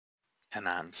And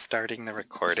I'm starting the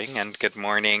recording, and good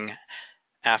morning,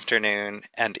 afternoon,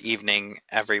 and evening,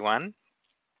 everyone.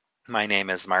 My name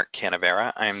is Mark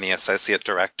Canavera. I'm the Associate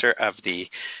Director of the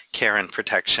Care and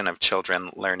Protection of Children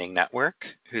Learning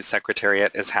Network, whose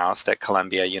secretariat is housed at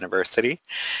Columbia University.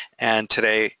 And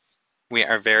today we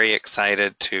are very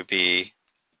excited to be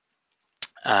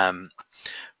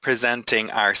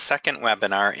presenting our second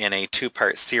webinar in a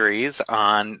two-part series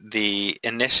on the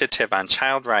initiative on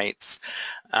child rights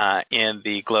in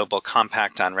the Global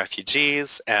Compact on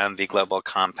Refugees and the Global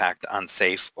Compact on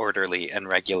Safe, Orderly, and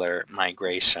Regular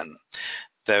Migration.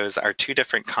 Those are two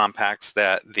different compacts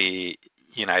that the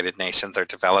United Nations are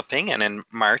developing, and in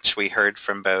March we heard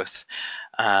from both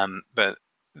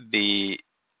the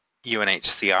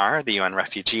UNHCR, the UN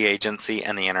Refugee Agency,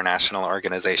 and the International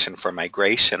Organization for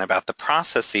Migration about the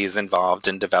processes involved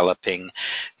in developing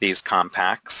these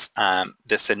compacts.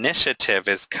 This initiative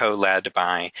is co-led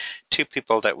by two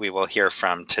people that we will hear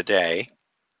from today.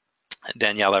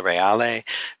 Daniela Reale,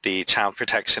 the Child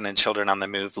Protection and Children on the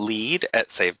Move lead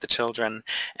at Save the Children,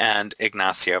 and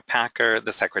Ignacio Packer,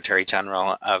 the Secretary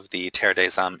General of the Terre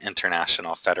des Hommes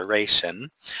International Federation.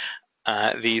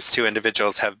 These two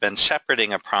individuals have been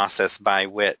shepherding a process by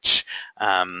which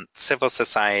civil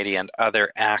society and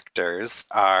other actors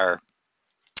are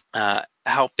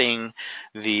helping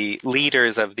the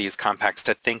leaders of these compacts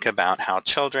to think about how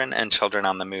children and children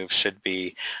on the move should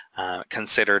be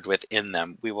considered within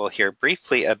them. We will hear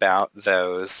briefly about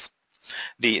those,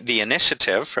 the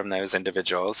initiative from those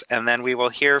individuals, and then we will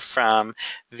hear from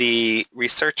the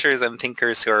researchers and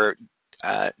thinkers who are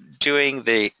doing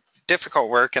the difficult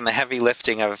work and the heavy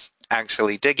lifting of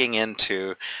actually digging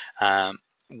into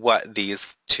what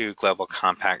these two global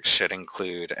compacts should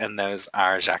include. And those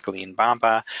are Jacqueline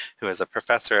Bamba, who is a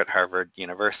professor at Harvard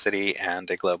University and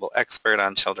a global expert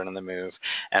on children on the move,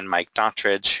 and Mike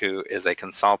Dottridge, who is a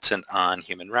consultant on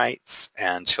human rights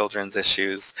and children's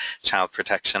issues, child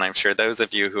protection. I'm sure those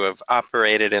of you who have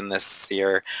operated in this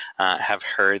sphere have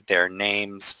heard their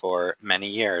names for many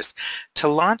years. To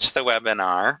launch the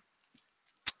webinar,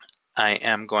 I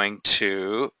am going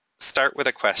to start with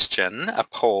a question, a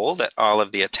poll that all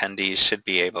of the attendees should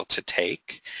be able to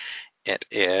take. It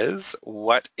is,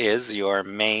 what is your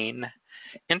main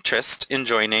interest in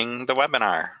joining the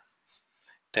webinar?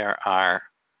 There are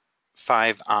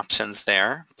 5 options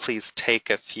there. Please take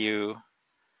a few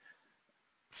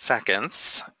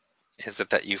seconds. Is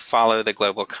it that you follow the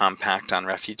Global Compact on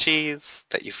Refugees,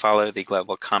 that you follow the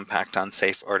Global Compact on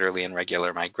Safe, Orderly, and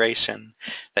Regular Migration,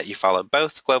 that you follow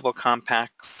both Global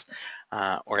Compacts,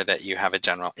 or that you have a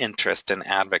general interest in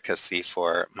advocacy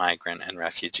for migrant and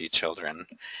refugee children?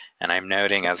 And I'm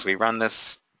noting as we run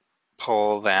this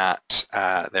poll that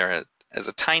there is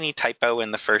a tiny typo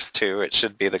in the first two. It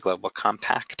should be the Global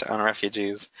Compact on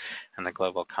Refugees and the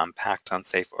Global Compact on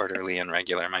Safe, Orderly, and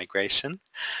Regular Migration.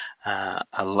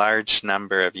 A large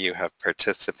number of you have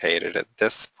participated at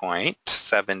this point,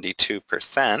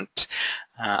 72%.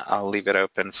 I'll leave it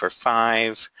open for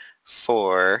 5,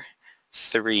 4,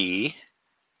 3,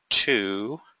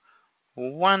 2,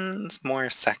 1 more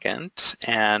second,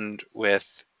 and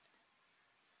with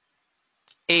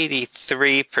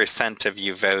 83% of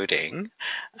you voting,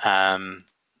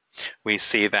 we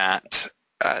see that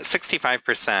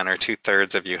 65% or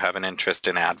 2/3 of you have an interest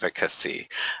in advocacy.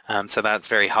 So that's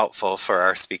very helpful for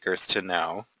our speakers to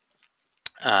know.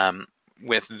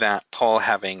 With that poll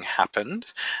having happened,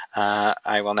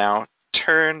 I will now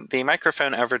turn the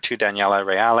microphone over to Daniela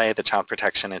Reale, the Child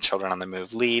Protection and Children on the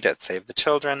Move lead at Save the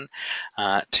Children,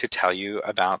 to tell you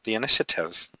about the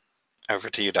initiative. Over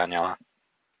to you, Daniela.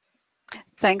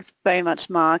 Thanks very much,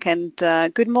 Mark, and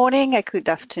good morning, good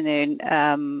afternoon,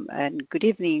 and good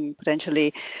evening,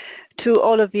 potentially, to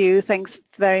all of you. Thanks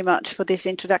very much for this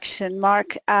introduction,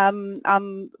 Mark.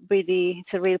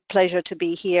 It's a real pleasure to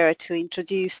be here to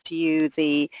introduce to you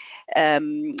the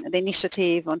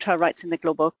initiative on child rights in the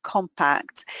Global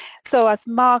Compact. So as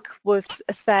Mark was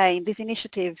saying, this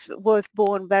initiative was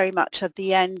born very much at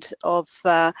the end of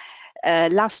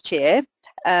last year.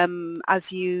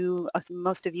 As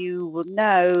most of you will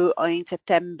know, in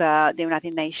September, the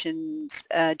United Nations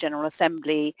General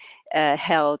Assembly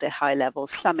held a high-level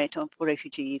summit on for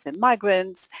refugees and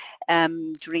migrants,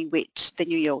 during which the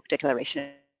New York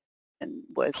Declaration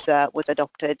was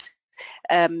adopted.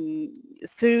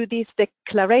 Through this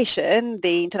declaration,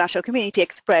 the international community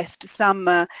expressed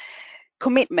some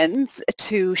commitments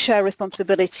to share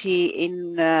responsibility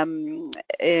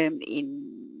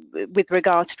with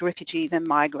regard to refugees and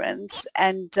migrants,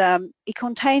 and it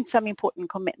contains some important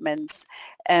commitments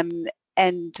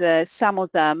and some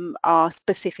of them are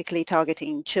specifically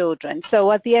targeting children.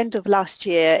 So at the end of last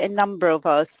year, a number of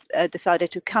us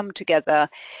decided to come together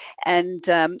and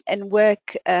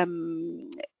work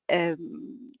and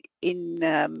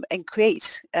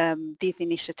create this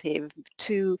initiative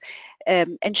to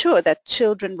ensure that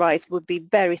children's rights would be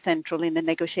very central in the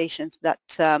negotiations that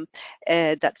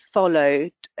that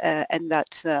followed and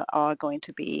that are going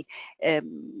to be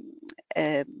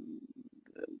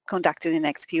conducted in the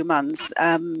next few months.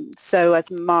 So as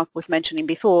Mark was mentioning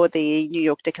before, the New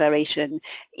York Declaration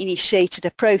initiated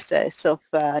a process of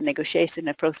negotiation,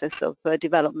 a process of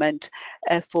development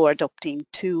for adopting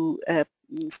two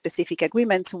specific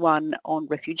agreements, one on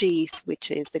refugees, which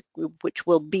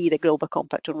will be the Global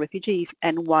Compact on Refugees,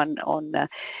 and one on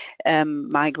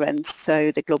migrants,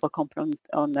 so the Global Compact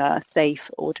on safe,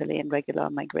 orderly and regular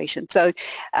migration. So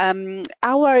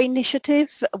our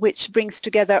initiative, which brings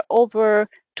together over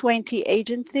 20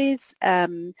 agencies,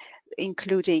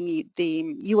 including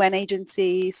the UN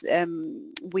agencies.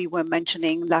 We were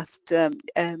mentioning last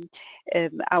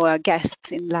our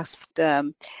guests in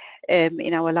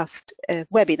our last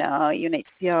webinar,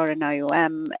 UNHCR and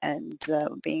IOM, and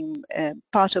being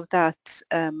part of that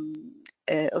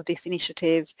of this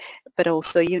initiative, but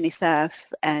also UNICEF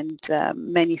and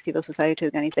many civil society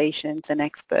organizations and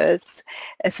experts.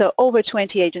 So over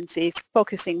 20 agencies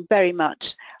focusing very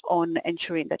much on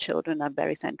ensuring that children are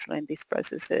very central in these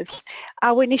processes.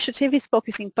 Our initiative is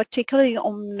focusing particularly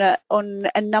on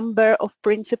a number of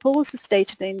principles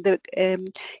stated in the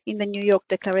New York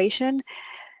Declaration,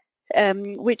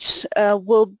 which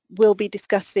we'll be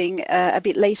discussing a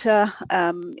bit later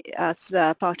as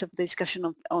part of the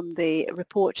discussion on the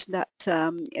report that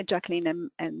Jacqueline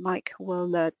and Mike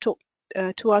will talk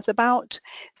to us about.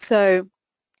 So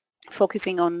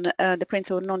focusing on the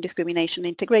principle of non-discrimination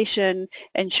integration,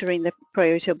 ensuring the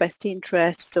priority of best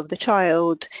interests of the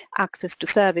child, access to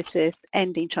services,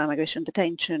 ending child migration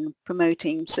detention,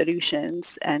 promoting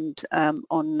solutions, and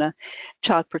on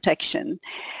child protection.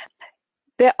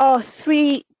 There are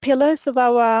three pillars of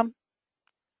our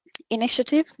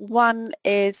initiative. One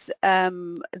is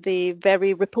the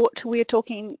very report we are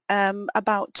talking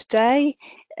about today.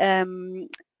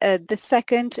 The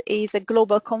second is a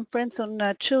global conference on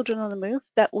children on the move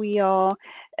that we are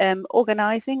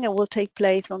organizing and will take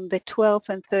place on the 12th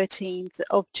and 13th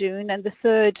of June. And the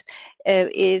third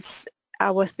is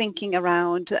our thinking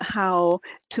around how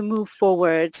to move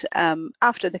forward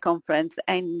after the conference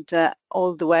and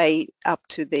all the way up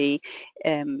to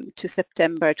to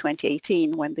September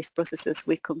 2018, when these processes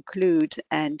will conclude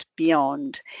and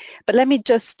beyond. But let me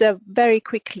just very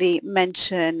quickly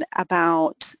mention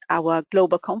about our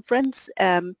global conference.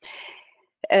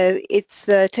 It's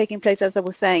taking place, as I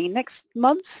was saying, next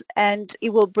month, and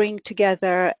it will bring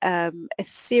together a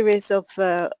series of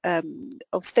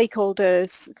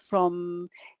stakeholders from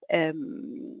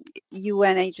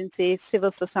UN agencies,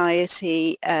 civil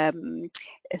society,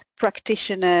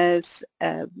 practitioners,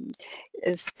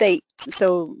 states,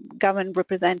 so government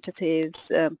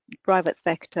representatives, private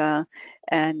sector,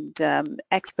 and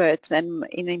experts, and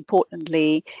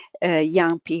importantly,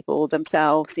 young people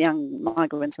themselves, young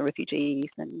migrants and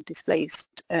refugees and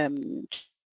displaced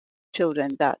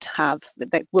children that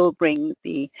will bring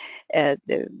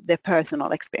their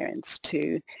personal experience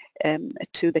to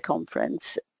the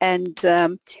conference, and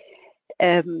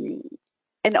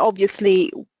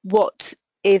obviously what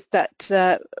is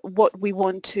that what we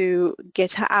want to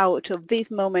get out of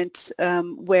this moment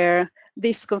where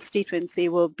this constituency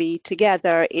will be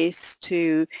together is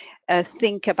to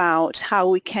think about how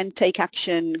we can take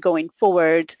action going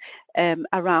forward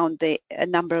around a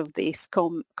number of these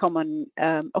common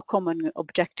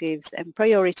objectives and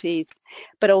priorities,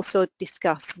 but also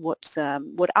discuss what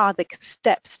are the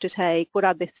steps to take, what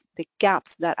are the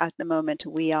gaps that at the moment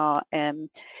we are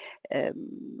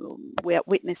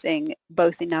witnessing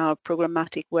both in our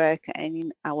programmatic work and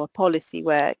in our policy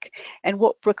work, and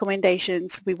what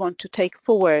recommendations we want to take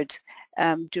forward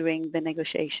during the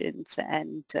negotiations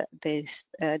and this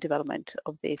development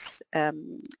of these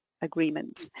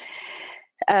agreements.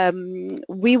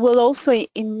 We will also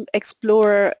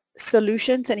explore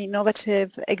solutions and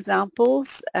innovative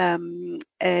examples and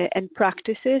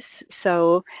practices.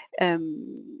 So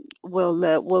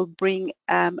we'll bring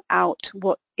out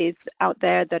what is out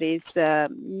there that is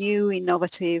new,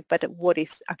 innovative, but what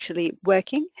is actually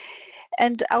working,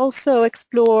 and also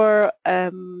explore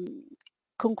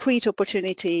concrete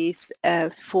opportunities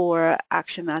for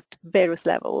action at various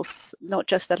levels, not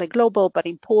just at a global, but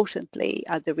importantly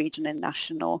at the regional and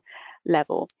national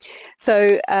level.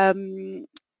 So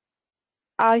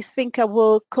I think I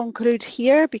will conclude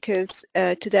here because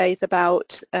today is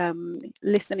about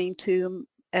listening to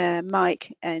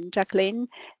Mike and Jacqueline,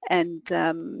 and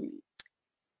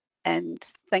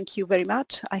thank you very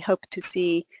much. I hope to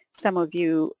see some of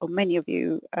you or many of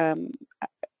you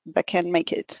that can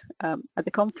make it at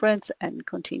the conference and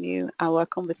continue our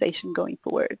conversation going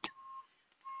forward.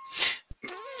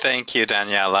 Thank you,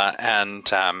 Daniela.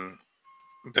 And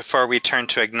before we turn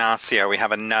to Ignacio, we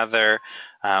have another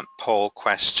poll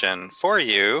question for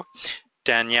you.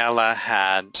 Daniela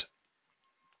had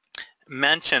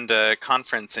mentioned a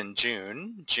conference in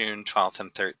June 12th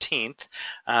and 13th.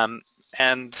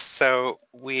 And so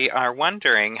we are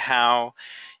wondering how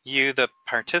you, the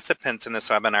participants in this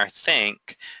webinar,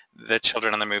 think the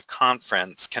Children on the Move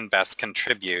conference can best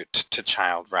contribute to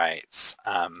child rights,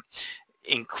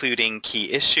 including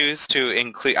key issues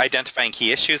identifying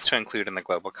key issues to include in the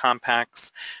global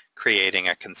compacts, creating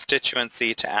a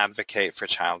constituency to advocate for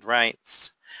child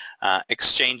rights,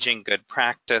 exchanging good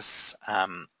practice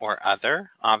or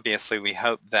other. Obviously, we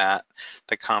hope that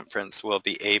the conference will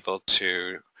be able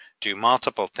to do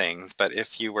multiple things, but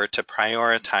if you were to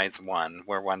prioritize one,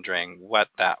 we're wondering what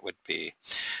that would be.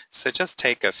 So just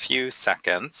take a few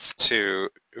seconds to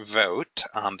vote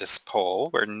on this poll.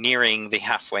 We're nearing the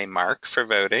halfway mark for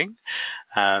voting.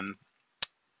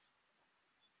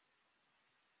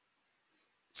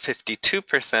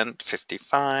 52%,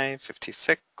 55,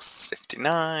 56,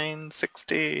 59,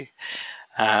 60.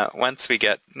 Once we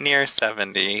get near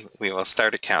 70, we will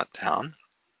start a countdown.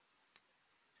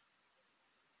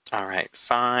 All right,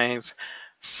 5,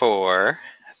 4,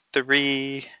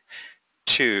 3,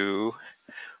 2,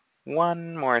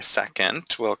 1 more second.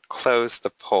 We'll close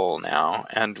the poll now,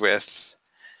 and with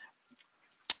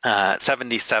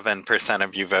 77%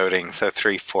 of you voting, so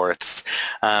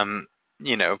 3/4,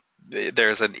 you know,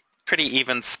 there's a pretty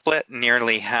even split.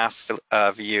 Nearly half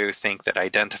of you think that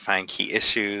identifying key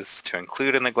issues to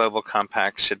include in the Global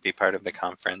Compact should be part of the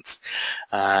conference,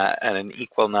 and an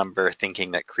equal number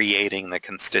thinking that creating the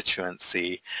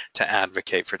constituency to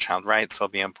advocate for child rights will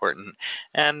be important,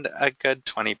 and a good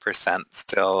 20%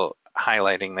 still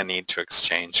highlighting the need to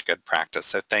exchange good practice.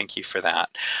 So thank you for that.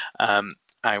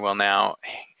 I will now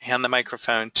hand the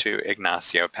microphone to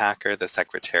Ignacio Packer, the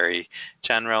Secretary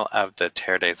General of the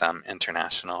Terre des Hommes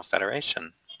International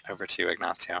Federation. Over to you,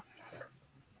 Ignacio.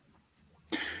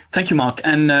 Thank you, Mark,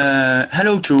 and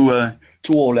hello to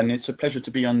all, and it's a pleasure to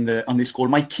be on this call.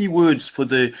 My key words for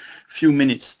the few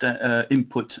minutes that,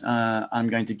 input I'm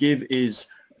going to give is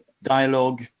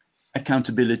dialogue,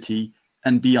 accountability,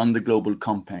 and beyond the global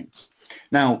compacts.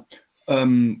 Now,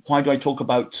 why do I talk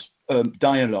about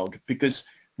dialogue? Because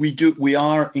we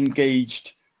are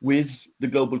engaged with the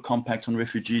Global Compact on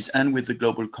Refugees and with the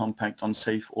Global Compact on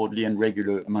Safe, Orderly and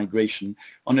Regular Migration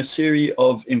on a series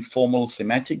of informal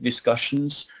thematic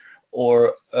discussions,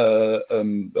 or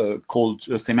called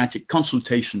thematic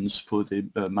consultations for the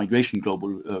Migration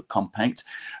Global Compact,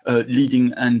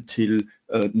 leading until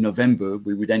November.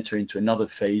 We would enter into another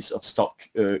phase of stock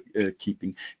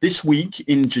keeping. This week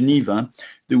in Geneva,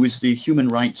 there was the Human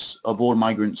Rights of All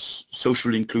Migrants,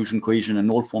 Social Inclusion, Cohesion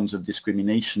and All Forms of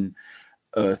Discrimination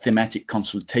thematic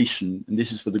consultation, and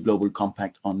this is for the Global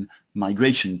Compact on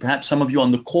Migration. Perhaps some of you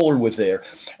on the call were there,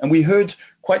 and we heard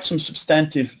quite some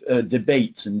substantive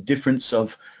debates and difference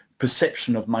of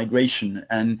perception of migration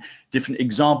and different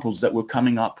examples that were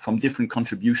coming up from different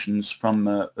contributions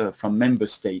from member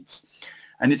states.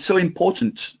 And it's so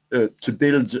important to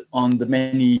build on the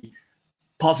many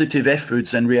positive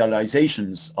efforts and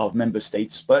realizations of member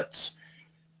states, but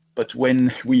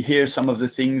when we hear some of the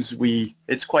things,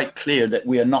 it's quite clear that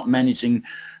we are not managing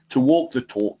to walk the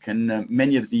talk, and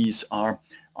many of these are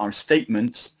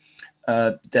statements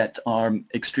that are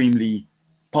extremely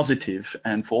positive,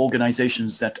 and for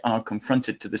organizations that are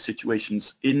confronted to the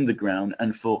situations in the ground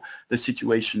and for the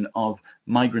situation of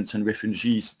migrants and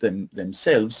refugees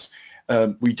themselves,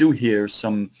 we do hear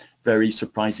some very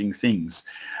surprising things.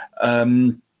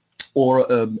 Or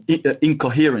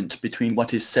incoherent between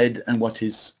what is said and what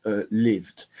is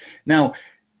lived. Now,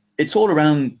 it's all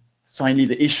around, finally,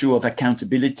 the issue of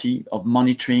accountability, of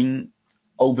monitoring,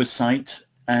 oversight,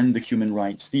 and the human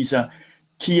rights. These are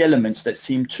key elements that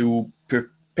seem to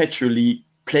perpetually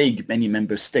plague many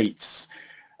member states.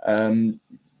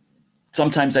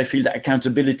 Sometimes I feel that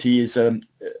accountability is a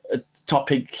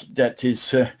topic that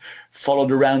is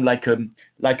followed around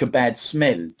like a bad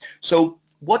smell. So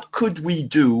what could we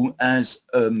do as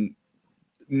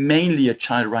mainly a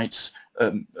child rights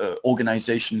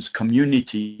organizations,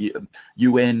 community,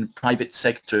 UN, private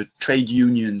sector, trade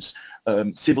unions,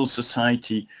 civil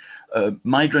society,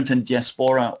 migrant and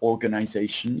diaspora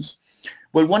organizations?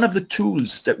 Well, one of the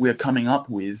tools that we're coming up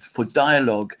with for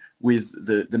dialogue with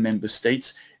the member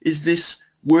states is this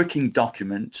working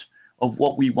document of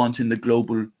what we want in the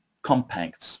global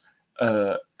compacts,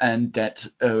 and that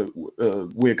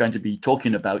we're going to be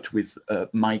talking about with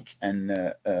Mike and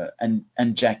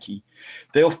Jackie.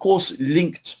 They of course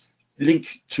link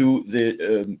to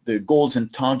the goals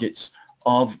and targets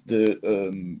of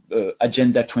the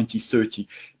Agenda 2030,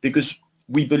 because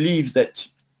we believe that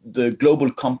the global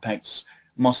compacts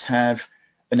must have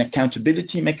an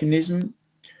accountability mechanism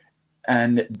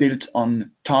and built on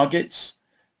targets,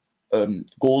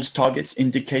 goals, targets,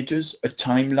 indicators, a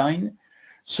timeline.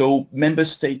 So member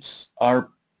states are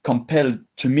compelled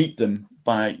to meet them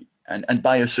by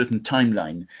a certain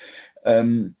timeline.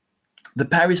 The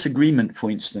Paris Agreement, for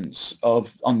instance,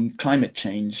 on climate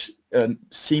change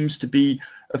seems to be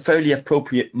a fairly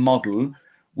appropriate model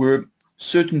where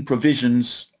certain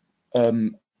provisions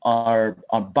are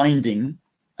binding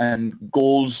and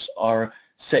goals are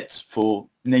set for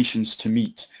nations to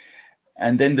meet.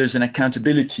 And then there's an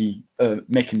accountability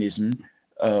mechanism,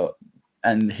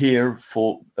 and here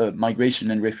for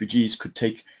migration and refugees could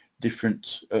take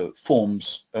different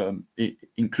forms,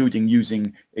 including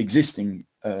using existing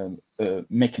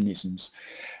mechanisms.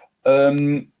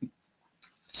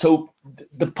 So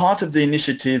the part of the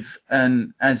initiative,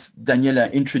 and as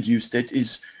Daniela introduced it,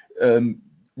 is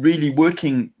really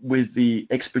working with the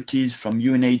expertise from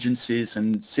UN agencies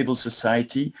and civil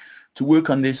society to work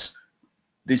on this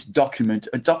document,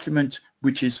 a document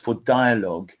which is for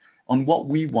dialogue on what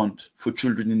we want for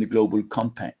children in the global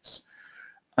compacts.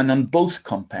 And on both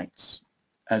compacts,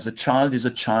 as a child is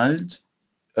a child,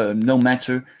 no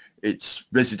matter its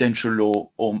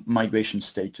residential or migration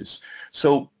status.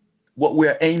 So what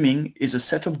we're aiming is a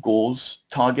set of goals,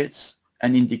 targets,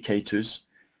 and indicators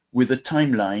with a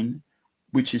timeline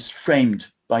which is framed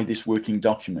by this working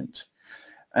document.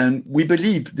 And we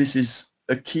believe this is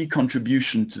a key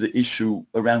contribution to the issue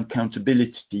around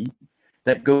accountability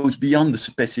that goes beyond the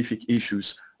specific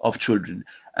issues of children.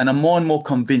 And I'm more and more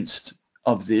convinced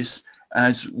of this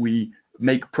as we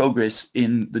make progress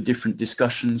in the different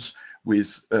discussions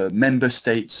with member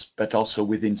states, but also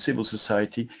within civil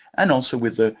society, and also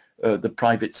with the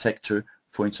private sector,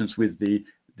 for instance, with the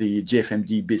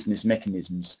GFMD business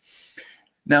mechanisms.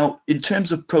 Now, in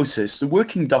terms of process, the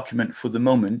working document for the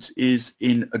moment is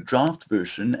in a draft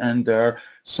version, and there are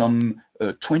some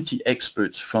 20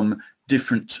 experts from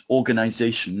different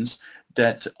organizations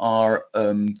that are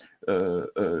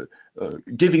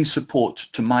giving support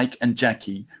to Mike and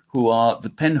Jackie, who are the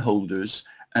pen holders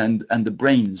and the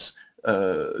brains,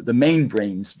 the main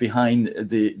brains behind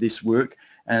this work,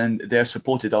 and they're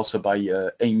supported also by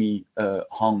Amy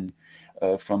Hommes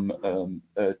from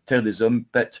Terre,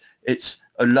 but it's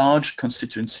a large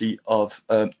constituency of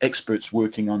experts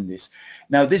working on this.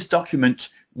 Now, this document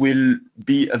will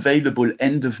be available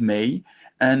end of May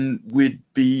and would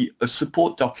be a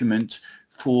support document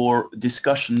for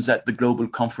discussions at the Global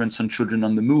Conference on Children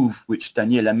on the Move, which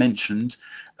Daniela mentioned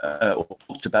or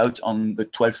talked about on the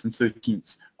 12th and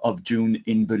 13th of June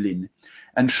in Berlin.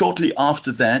 And shortly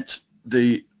after that,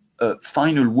 the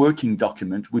final working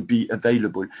document would be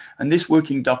available. And this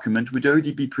working document would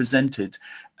already be presented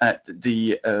at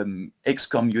the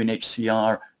ExCom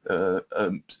UNHCR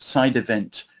side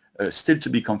event, still to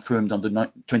be confirmed on the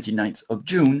 29th of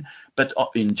June, but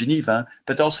in Geneva,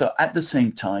 but also at the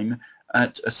same time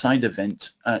at a side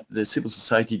event at the Civil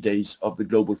Society Days of the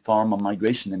Global Forum on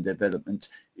Migration and Development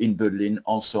in Berlin,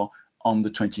 also on the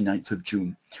 29th of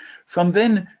June. From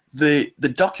then, the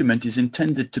document is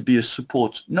intended to be a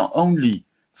support not only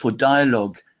for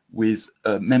dialogue with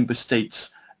member states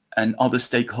and other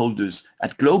stakeholders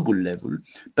at global level,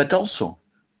 but also,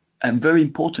 and very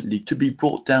importantly, to be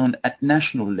brought down at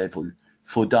national level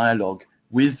for dialogue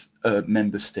with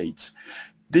member states.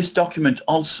 This document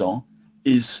also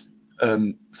is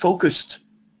focused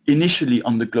initially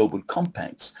on the global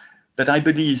compacts, but I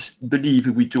believe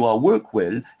if we do our work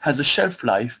well, has a shelf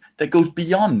life that goes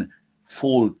beyond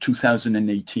fall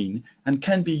 2018 and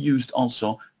can be used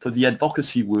also for the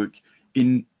advocacy work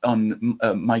on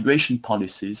migration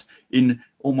policies in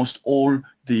almost all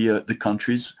the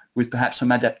countries, with perhaps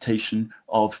some adaptation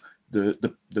of the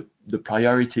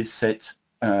priorities set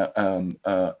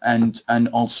and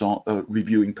also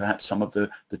reviewing perhaps some of the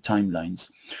timelines.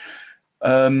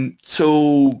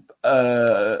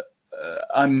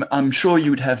 I'm sure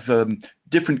you'd have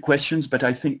different questions, but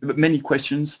I think many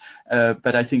questions,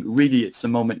 but I think really it's the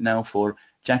moment now for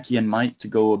Jackie and Mike to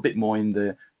go a bit more in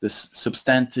the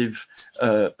substantive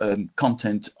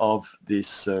content of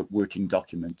this working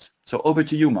document. So over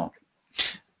to you, Mark.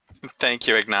 Thank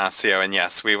you, Ignacio. And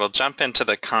yes, we will jump into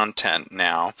the content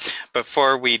now.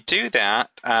 Before we do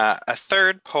that, a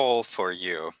third poll for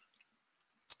you.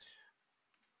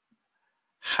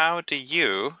 How do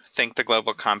you think the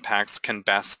global compacts can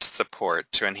best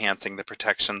support to enhancing the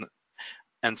protection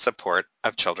and support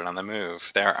of children on the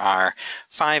move? There are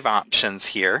 5 options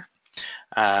here,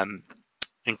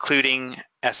 including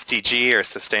SDG or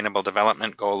Sustainable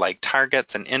Development Goal-like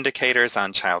targets and indicators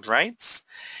on child rights,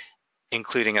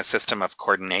 including a system of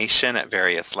coordination at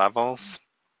various levels,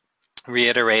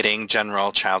 reiterating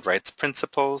general child rights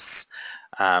principles,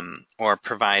 or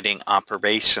providing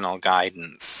operational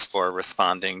guidance for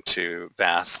responding to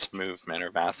vast movement or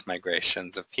vast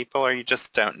migrations of people, or you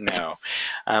just don't know.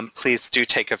 Please do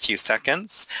take a few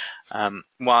seconds.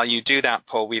 While you do that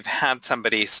poll, we've had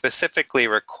somebody specifically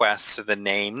request the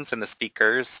names and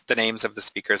the names of the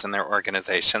speakers and their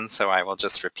organizations, so I will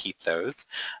just repeat those.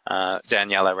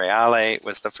 Daniela Reale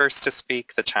was the first to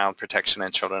speak, the Child Protection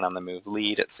and Children on the Move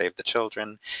lead at Save the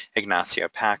Children. Ignacio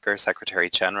Packer, Secretary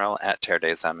General at Terre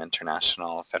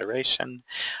International Federation.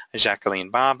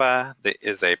 Jacqueline Baba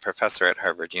is a professor at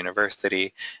Harvard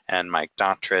University, and Mike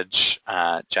Dottridge.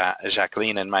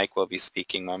 Jacqueline and Mike will be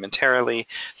speaking momentarily,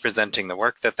 presenting the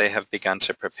work that they have begun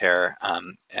to prepare,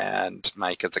 and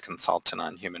Mike is a consultant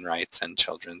on human rights and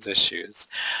children's issues.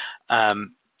 A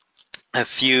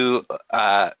few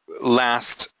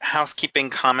last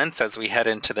housekeeping comments as we head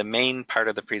into the main part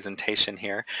of the presentation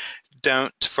here.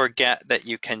 Don't forget that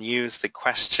you can use the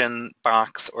question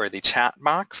box or the chat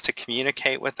box to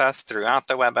communicate with us throughout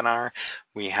the webinar.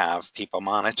 We have people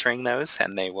monitoring those,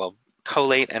 and they will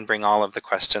collate and bring all of the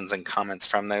questions and comments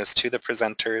from those to the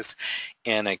presenters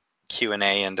in a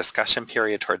Q&A and discussion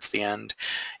period towards the end.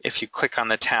 If you click on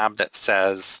the tab that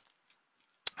says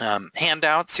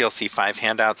handouts, you'll see 5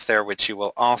 handouts there, which you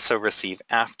will also receive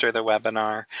after the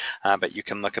webinar, but you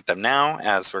can look at them now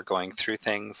as we're going through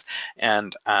things.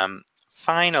 And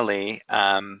finally,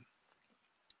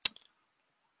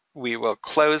 we will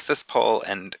close this poll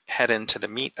and head into the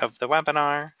meat of the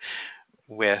webinar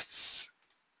with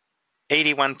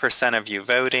 81% of you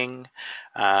voting,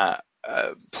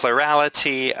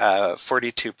 plurality of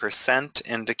 42%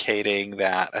 indicating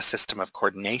that a system of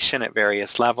coordination at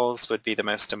various levels would be the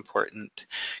most important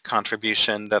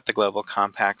contribution that the global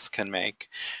compacts can make.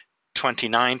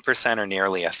 29%, or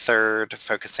nearly a third,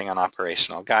 focusing on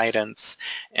operational guidance,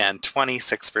 and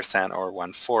 26%, or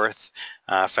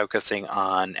 1/4, focusing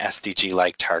on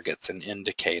SDG-like targets and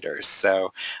indicators.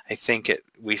 So I think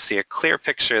we see a clear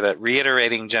picture that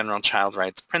reiterating general child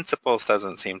rights principles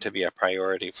doesn't seem to be a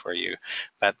priority for you,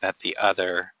 but that the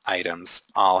other items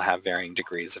all have varying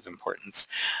degrees of importance.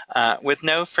 With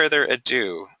no further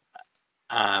ado,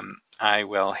 I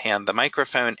will hand the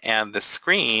microphone and the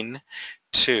screen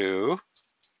to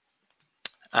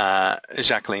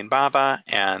Jacqueline Baba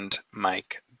and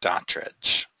Mike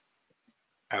Dottridge.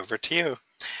 Over to you.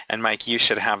 And Mike, you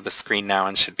should have the screen now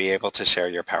and should be able to share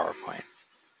your PowerPoint.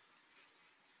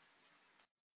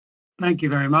 Thank you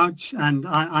very much. And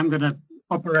I'm going to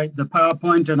operate the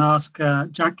PowerPoint and ask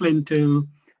Jacqueline to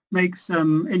make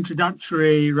some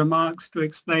introductory remarks to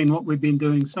explain what we've been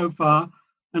doing so far,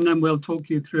 and then we'll talk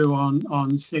you through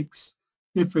on 6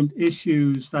 different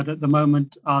issues that at the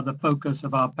moment are the focus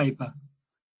of our paper.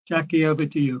 Jackie, over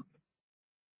to you.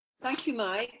 Thank you,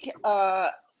 Mike,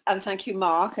 and thank you,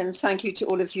 Mark, and thank you to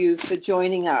all of you for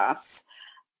joining us.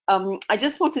 I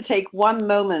just want to take one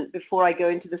moment before I go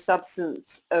into the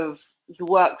substance of the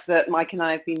work that Mike and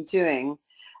I have been doing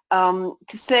to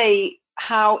say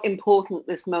how important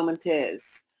this moment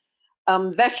is.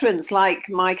 Veterans like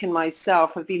Mike and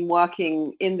myself have been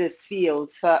working in this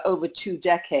field for over 2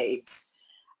 decades.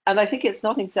 And I think it's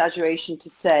not exaggeration to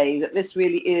say that this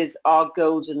really is our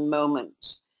golden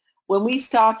moment. When we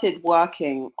started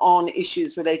working on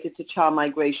issues related to child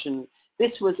migration,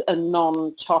 this was a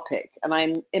non-topic. And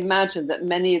I imagine that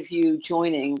many of you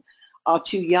joining are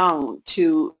too young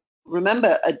to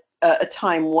remember a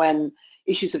time when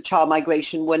issues of child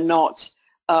migration were not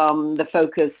the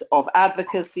focus of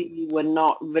advocacy, were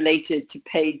not related to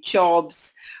paid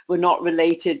jobs, were not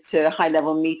related to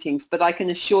high-level meetings. But I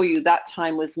can assure you that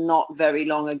time was not very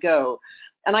long ago.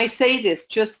 And I say this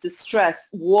just to stress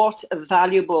what a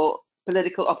valuable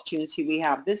political opportunity we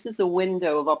have. This is a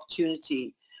window of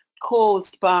opportunity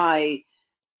caused by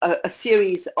a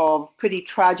series of pretty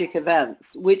tragic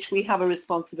events, which we have a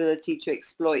responsibility to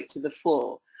exploit to the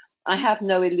full. I have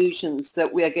no illusions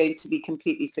that we are going to be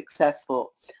completely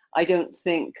successful. I don't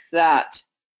think that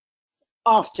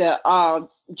after our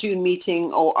June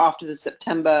meeting or after the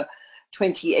September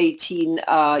 2018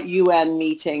 UN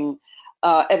meeting,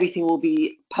 everything will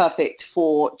be perfect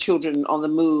for children on the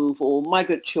move, or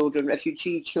migrant children,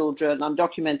 refugee children,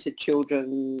 undocumented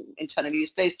children, internally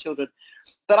displaced children.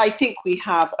 But I think we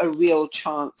have a real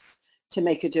chance to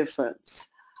make a difference.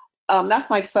 That's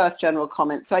my first general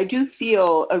comment. So I do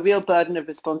feel a real burden of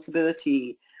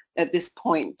responsibility at this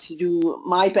point to do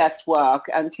my best work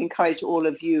and to encourage all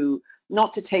of you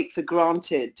not to take for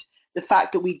granted the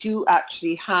fact that we do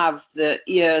actually have the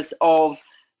ears of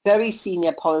very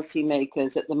senior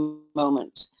policymakers at the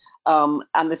moment.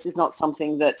 And this is not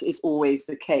something that is always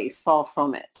the case, far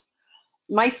from it.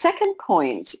 My second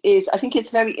point is, I think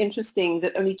it's very interesting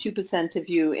that only 2% of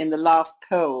you in the last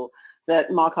poll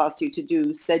that Mark asked you to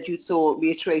do said you thought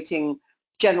reiterating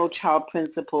general child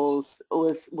principles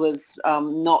was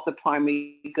not the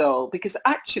primary goal, because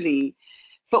actually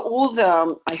for all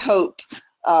the, I hope,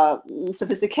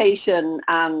 sophistication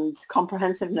and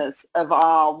comprehensiveness of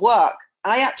our work,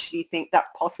 I actually think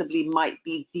that possibly might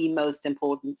be the most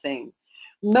important thing.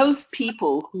 Most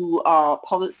people who are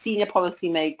senior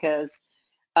policymakers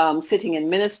sitting in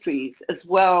ministries, as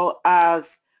well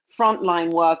as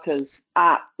frontline workers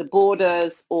at the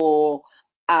borders or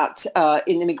at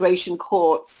in immigration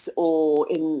courts or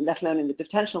let alone in the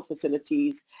detention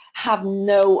facilities, have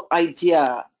no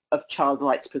idea of child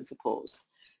rights principles.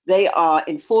 They are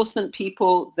enforcement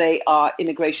people, they are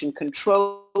immigration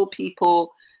control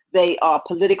people, they are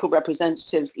political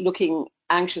representatives looking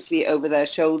anxiously over their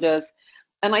shoulders.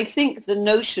 And I think the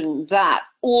notion that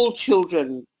all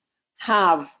children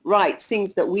have rights,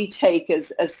 things that we take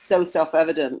as so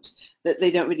self-evident that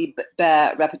they don't really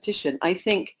bear repetition, I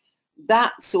think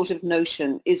that sort of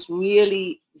notion is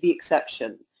really the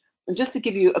exception. And just to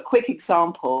give you a quick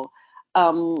example,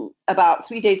 about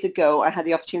 3 days ago, I had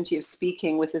the opportunity of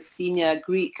speaking with a senior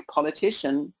Greek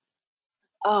politician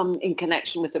in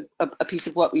connection with a piece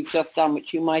of work we've just done,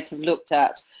 which you might have looked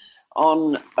at,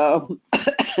 on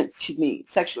excuse me,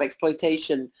 sexual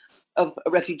exploitation of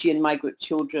refugee and migrant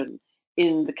children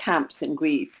in the camps in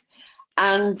Greece.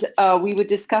 And we were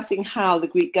discussing how the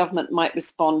Greek government might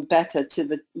respond better to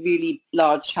the really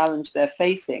large challenge they're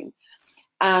facing.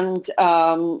 And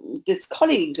this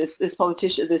colleague, this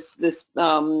politician, this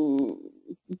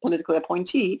political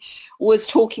appointee, was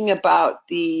talking about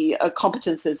the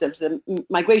competences of the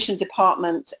migration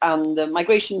department and the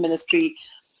migration ministry.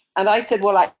 And I said,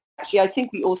 well, actually, I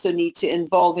think we also need to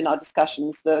involve in our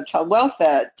discussions the child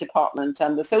welfare department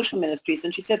and the social ministries.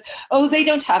 And she said, oh, they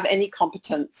don't have any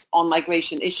competence on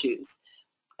migration issues.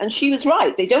 And she was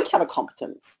right, they don't have a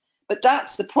competence. But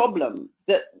that's the problem,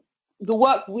 that the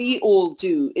work we all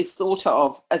do is thought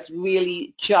of as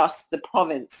really just the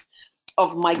province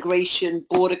of migration,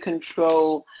 border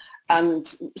control,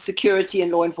 and security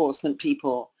and law enforcement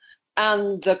people.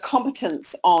 And the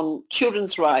competence on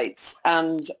children's rights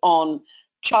and on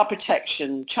child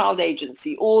protection, child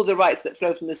agency, all the rights that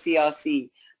flow from the CRC,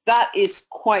 that is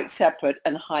quite separate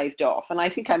and hived off. And I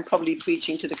think I'm probably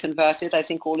preaching to the converted. I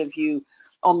think all of you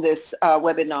on this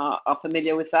webinar are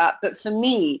familiar with that. But for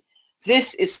me,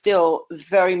 this is still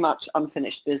very much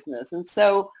unfinished business. And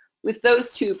so with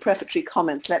those two prefatory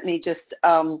comments, let me just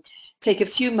take a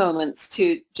few moments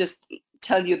to just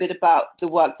tell you a bit about the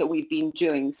work that we've been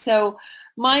doing. So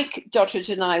Mike Dottridge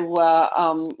and I were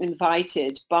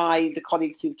invited by the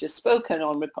colleagues who've just spoken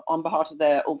on behalf of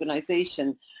their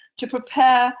organization to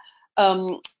prepare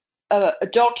a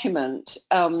document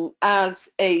as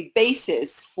a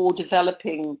basis for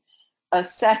developing a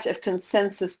set of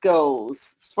consensus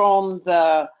goals from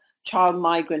the child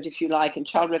migrant, if you like, and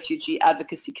child refugee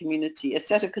advocacy community, a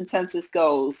set of consensus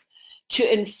goals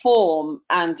to inform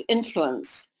and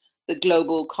influence the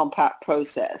global compact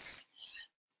process.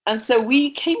 And so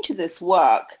we came to this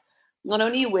work not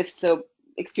only with the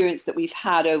experience that we've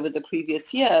had over the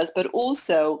previous years, but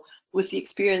also with the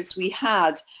experience we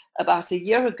had about a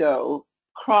year ago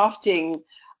crafting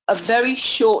a very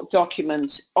short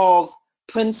document of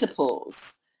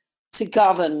principles to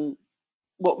govern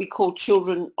what we call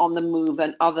children on the move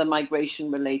and other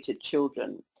migration-related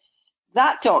children.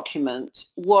 That document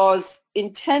was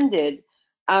intended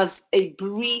as a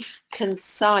brief,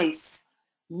 concise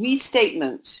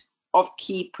restatement of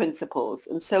key principles.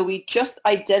 And so we just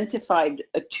identified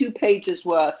 2 pages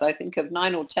worth, I think, of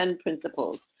 9 or 10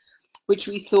 principles, which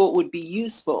we thought would be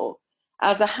useful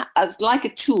as like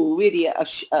a tool, really a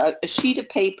sheet of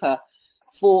paper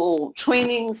for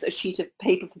trainings, a sheet of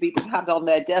paper for people to have on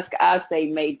their desk as they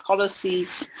made policy,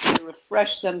 to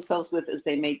refresh themselves with as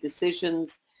they made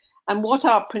decisions. And what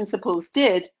our principles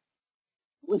did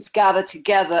was gather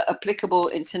together applicable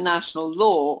international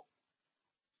law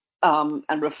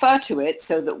and refer to it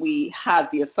so that we had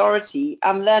the authority,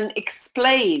 and then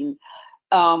explain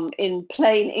in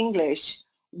plain English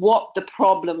what the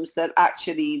problems that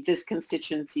actually this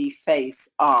constituency face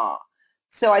are.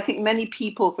 So I think many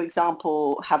people, for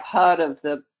example, have heard of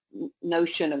the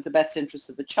notion of the best interests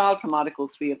of the child from Article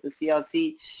 3 of the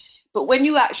CRC, but when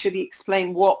you actually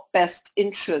explain what best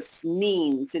interests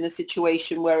means in a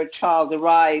situation where a child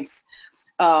arrives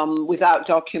without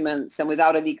documents and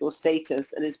without a legal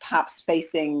status and is perhaps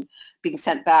facing being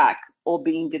sent back or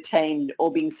being detained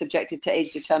or being subjected to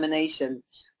age determination,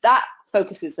 that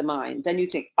focuses the mind. Then you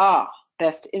think,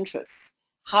 best interests.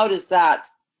 How does that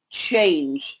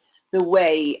change the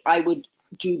way I would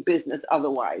do business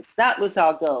otherwise? That was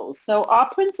our goal. So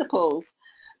our principles,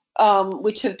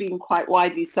 which have been quite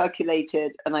widely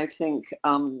circulated and I think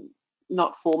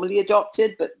not formally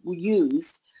adopted but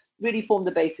used, really form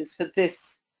the basis for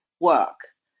this work.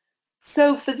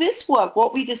 So for this work,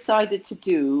 what we decided to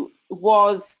do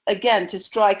was, again, to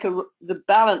strike the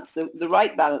balance, the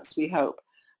right balance, we hope,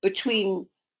 between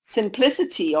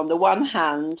simplicity on the one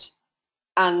hand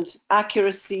and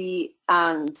accuracy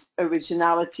and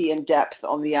originality and depth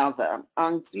on the other.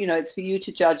 And, you know, it's for you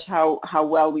to judge how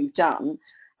well we've done.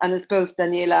 And as both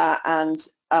Daniela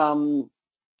and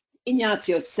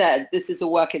Ignacio said, this is a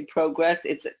work in progress.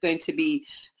 It's going to be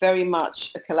very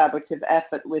much a collaborative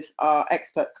effort with our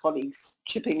expert colleagues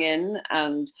chipping in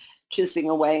and chiseling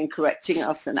away and correcting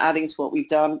us and adding to what we've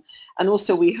done. And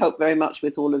also we hope very much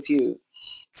with all of you.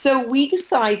 So we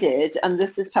decided, and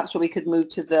this is perhaps where we could move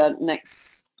to the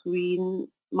next screen,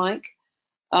 Mike.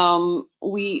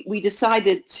 We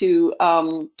decided to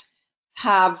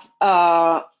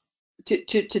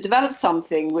to develop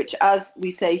something which, as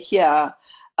we say here,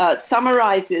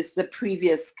 summarizes the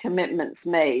previous commitments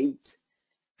made,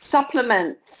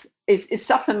 is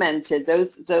supplemented,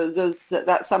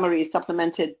 that summary is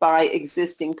supplemented by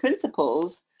existing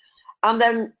principles, and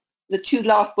then the two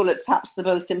last bullets, perhaps the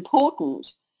most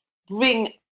important,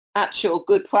 bring actual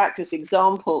good practice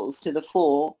examples to the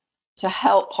fore to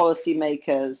help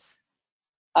policymakers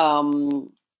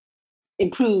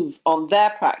improve on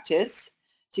their practice,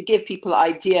 to give people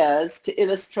ideas, to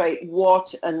illustrate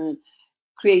what a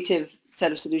creative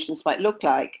set of solutions might look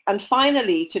like, and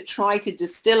finally to try to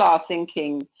distill our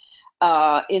thinking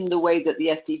in the way that the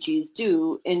SDGs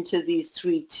do into these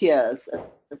three tiers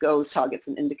of goals, targets,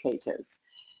 and indicators.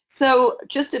 So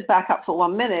just to back up for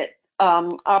 1 minute,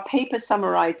 our paper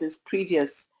summarizes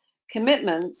previous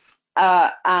commitments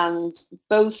and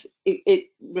both it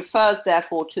refers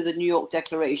therefore to the New York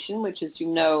Declaration, which, as you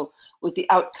know, was the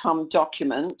outcome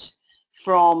document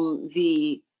from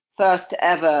the first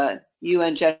ever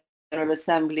UN General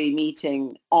Assembly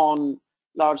meeting on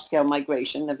large-scale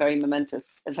migration, a very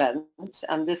momentous event.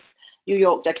 And this New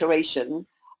York Declaration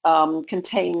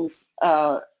contains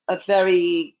a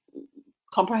very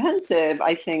comprehensive,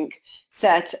 I think,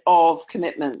 set of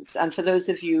commitments. And for those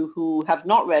of you who have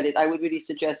not read it, I would really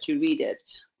suggest you read it.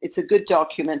 It's a good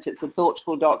document, it's a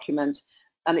thoughtful document,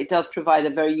 and it does provide a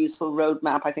very useful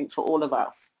roadmap, I think, for all of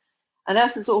us. And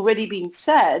as has already been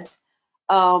said,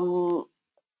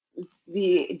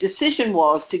 the decision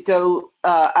was to go,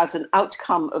 as an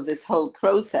outcome of this whole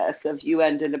process of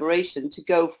UN deliberation, to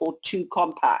go for 2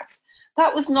 compacts.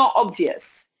 That was not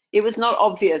obvious. It was not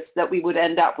obvious that we would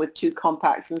end up with 2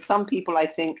 compacts, and some people, I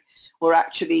think, were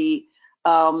actually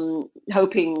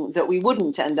hoping that we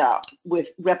wouldn't end up with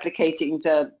replicating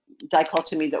the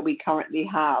dichotomy that we currently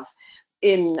have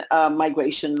in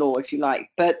migration law, if you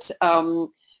like. But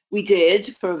we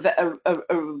did for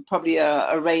probably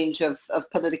a range of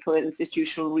political and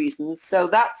institutional reasons. So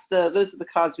those are the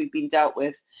cards we've been dealt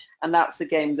with, and that's the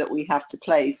game that we have to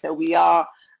play. So we are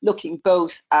looking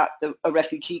both at a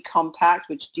refugee compact,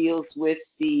 which deals with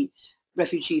the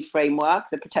refugee framework,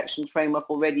 the protection framework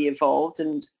already evolved,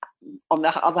 and on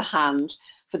the other hand,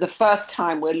 for the first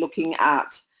time, we're looking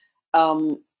at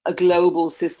a global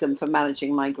system for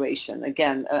managing migration,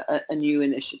 again, a new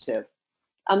initiative.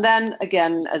 And then,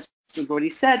 again, as we've already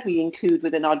said, we include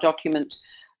within our document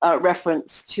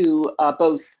reference to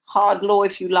both hard law,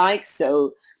 if you like,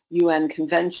 so UN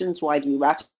conventions widely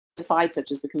ratified, such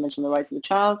as the Convention on the Rights of the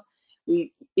Child.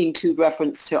 We include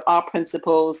reference to our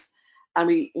principles, and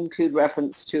we include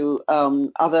reference to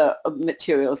other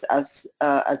materials as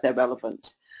they're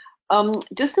relevant.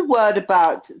 Just a word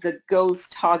about the goals,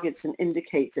 targets, and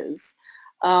indicators.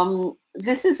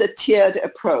 This is a tiered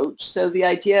approach, so the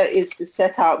idea is to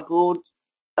set out broad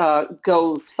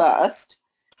goals first,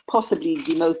 possibly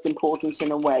the most important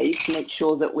in a way, to make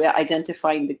sure that we're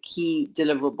identifying the key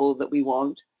deliverable that we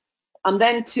want, and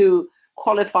then to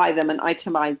qualify them and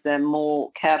itemize them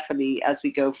more carefully as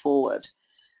we go forward.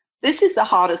 This is the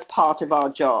hardest part of our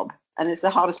job, and it's the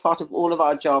hardest part of all of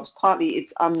our jobs. Partly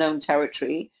it's unknown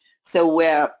territory, so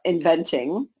we're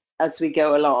inventing as we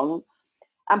go along.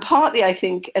 And partly, I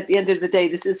think, at the end of the day,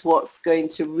 this is what's going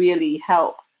to really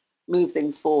help move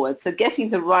things forward. So getting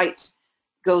the right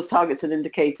goals, targets, and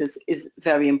indicators is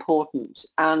very important.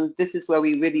 And this is where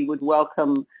we really would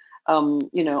welcome,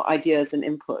 you know, ideas and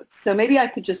inputs. So maybe I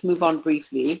could just move on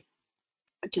briefly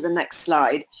to the next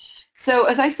slide. So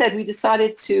as I said, we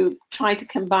decided to try to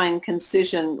combine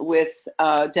concision with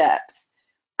depth.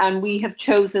 And we have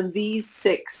chosen these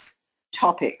 6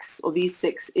 topics, or these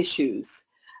 6 issues.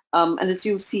 And as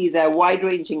you'll see, they're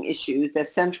wide-ranging issues, they're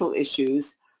central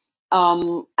issues.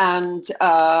 And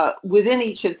within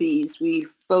each of these,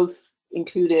 we've both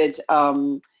included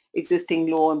existing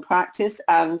law and practice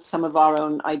and some of our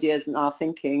own ideas and our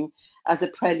thinking as a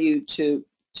prelude to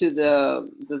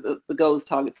the goals,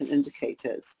 targets, and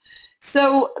indicators.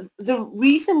 So the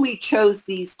reason we chose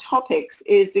these topics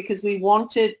is because we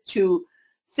wanted to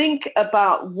think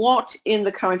about what in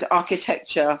the current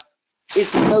architecture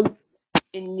is most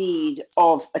in need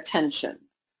of attention.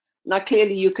 Now,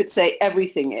 clearly, you could say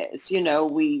everything is. You know,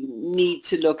 we need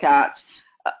to look at,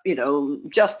 you know,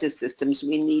 justice systems.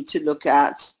 We need to look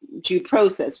at due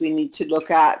process. We need to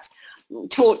look at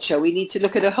torture. We need to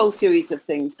look at a whole series of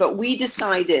things. But we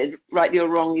decided, rightly or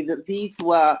wrongly, that these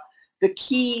were the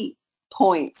key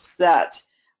points that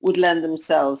would lend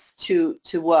themselves to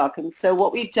work. And so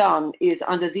what we've done is,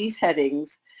 under these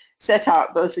headings, set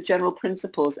out both the general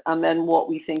principles and then what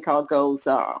we think our goals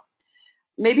are.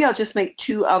 Maybe I'll just make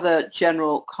 2 other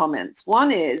general comments.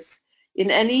 One is, in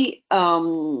any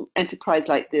enterprise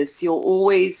like this, you're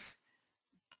always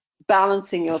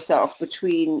balancing yourself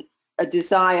between a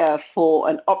desire for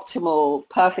an optimal,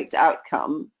 perfect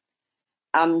outcome.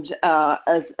 And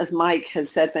as Mike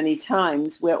has said many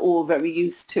times, we're all very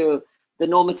used to the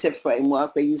normative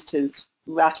framework. We're used to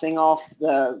rattling off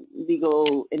the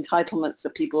legal entitlements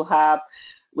that people have.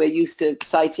 We're used to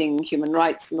citing human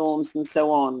rights norms and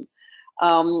so on.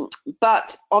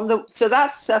 But so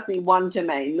that's certainly one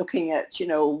domain, looking at, you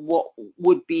know, what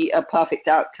would be a perfect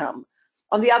outcome.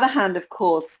 On the other hand, of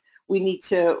course, we need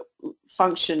to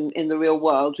function in the real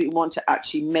world. We want to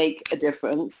actually make a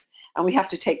difference, and we have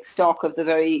to take stock of the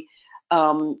very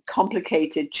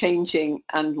complicated, changing,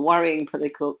 and worrying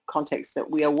political context that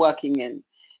we are working in.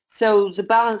 So the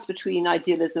balance between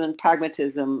idealism and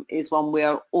pragmatism is one we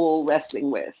are all wrestling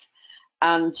with.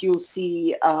 And you'll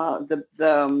see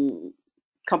the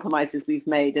compromises we've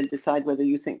made and decide whether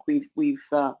you think we've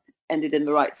ended in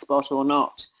the right spot or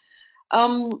not.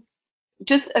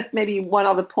 Just maybe one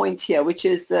other point here, which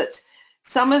is that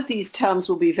some of these terms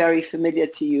will be very familiar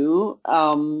to you.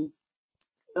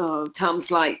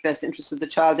 Terms like best interests of the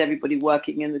child, everybody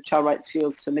working in the child rights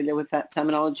field is familiar with that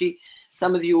terminology.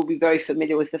 Some of you will be very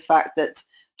familiar with the fact that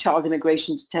child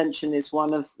immigration detention is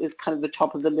kind of the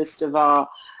top of the list of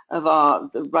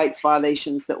the rights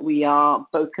violations that we are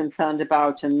both concerned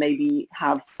about and maybe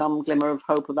have some glimmer of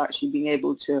hope of actually being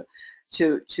able to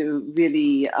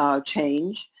really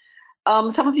change.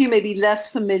 Some of you may be less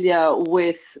familiar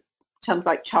with terms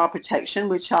like child protection,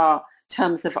 which are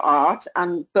terms of art,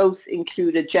 and both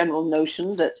include a general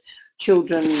notion that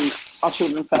children are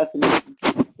children first, and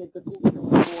but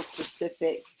more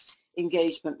specific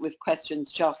engagement with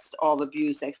questions just of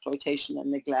abuse, exploitation, and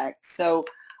neglect. So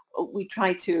we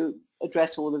try to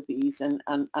address all of these and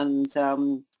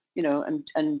you know,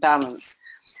 and balance.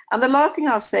 And the last thing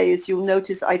I'll say is, you'll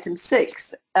notice item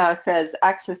 6 says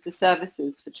access to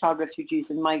services for child refugees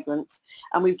and migrants,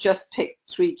 and we've just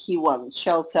picked 3 key ones: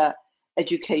 shelter,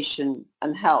 education,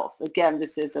 and health. Again,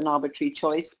 this is an arbitrary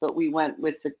choice, but we went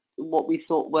with what we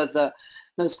thought were the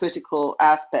most critical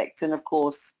aspects. And of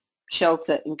course,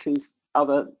 shelter includes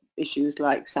other issues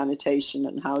like sanitation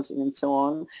and housing and so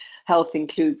on. Health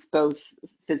includes both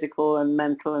physical and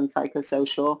mental and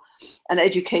psychosocial. And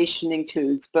education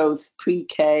includes both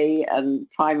pre-K and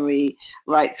primary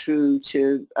right through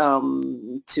to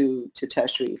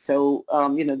tertiary. So,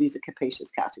 you know, these are capacious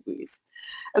categories.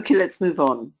 Okay, let's move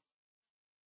on.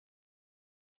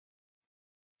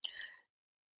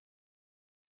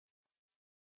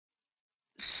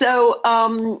 So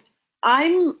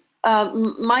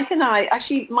Mike and I,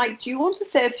 actually, Mike, do you want to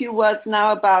say a few words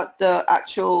now about the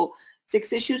actual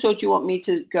 6 issues, or do you want me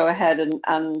to go ahead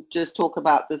and just talk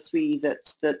about the 3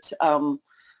 that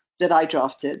I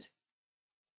drafted?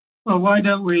 Well, why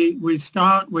don't we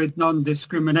start with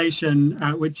non-discrimination,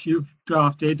 which you've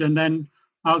drafted, and then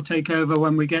I'll take over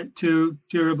when we get to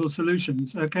durable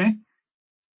solutions, okay?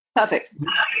 Perfect.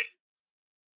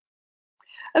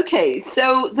 Okay,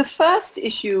 so the first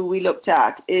issue we looked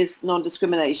at is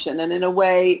non-discrimination, and in a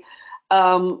way,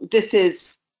 this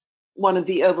is one of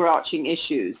the overarching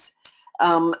issues.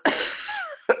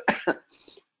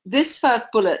 This first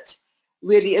bullet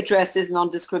really addresses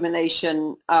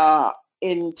non-discrimination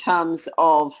in terms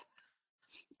of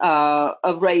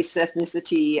race,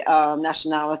 ethnicity,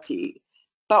 nationality.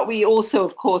 But we also,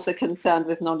 of course, are concerned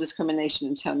with non-discrimination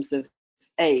in terms of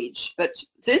age. But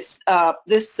this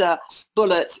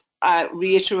bullet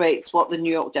reiterates what the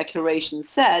New York Declaration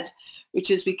said, which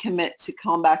is we commit to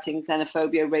combating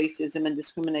xenophobia, racism, and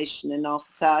discrimination in our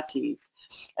societies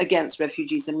against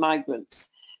refugees and migrants.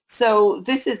 So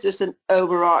this is just an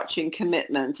overarching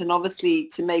commitment, and obviously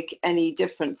to make any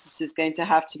difference, this is going to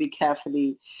have to be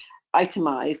carefully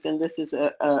itemized, and this is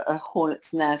a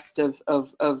hornet's nest of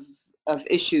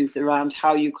issues around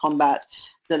how you combat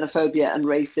xenophobia and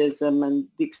racism and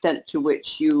the extent to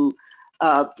which you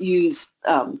use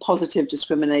positive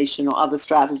discrimination or other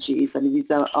strategies. I mean,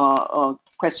 these are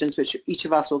questions which each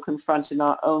of us will confront in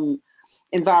our own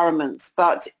environments,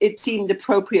 but it seemed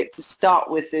appropriate to start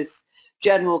with this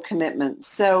general commitment.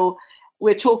 So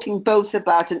we're talking both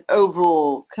about an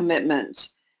overall commitment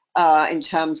in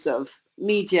terms of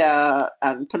media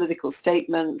and political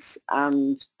statements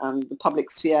and the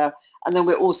public sphere, and then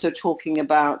we're also talking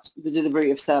about the delivery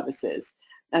of services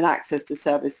and access to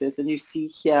services. And you see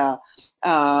here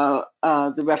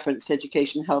the reference to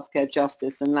education, healthcare,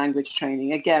 justice, and language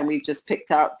training. Again, we've just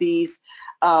picked out these,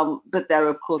 but there,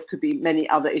 of course, could be many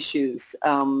other issues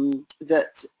where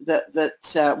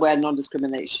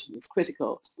non-discrimination is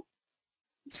critical.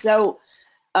 So,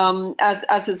 as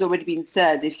has already been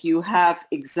said, if you have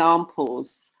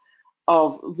examples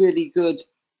of really good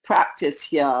practice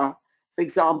here, for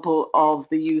example, of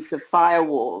the use of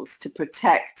firewalls to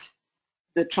protect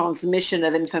the transmission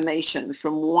of information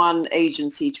from one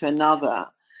agency to another,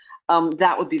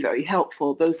 that would be very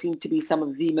helpful. Those seem to be some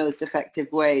of the most effective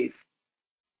ways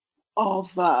of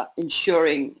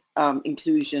ensuring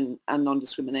inclusion and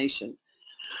non-discrimination.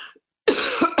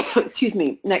 Excuse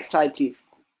me, next slide, please.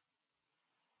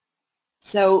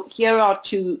 So here are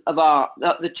two of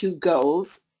the two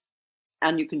goals,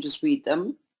 and you can just read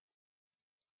them.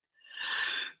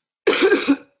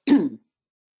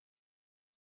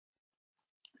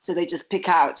 So they just pick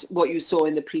out what you saw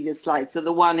in the previous slide. So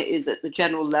the one is at the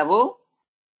general level,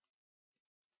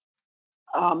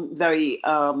 very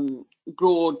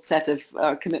broad set of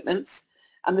commitments.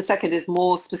 And the second is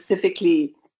more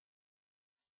specifically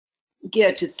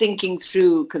geared to thinking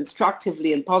through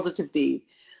constructively and positively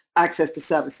access to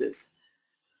services.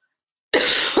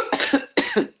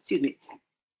 Excuse me.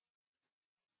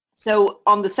 So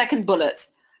on the second bullet,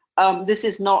 this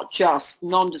is not just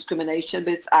non-discrimination,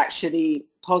 but it's actually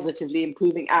positively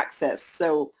improving access.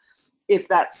 So if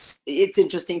it's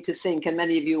interesting to think, and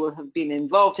many of you will have been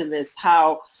involved in this,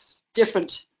 how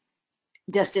different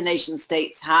destination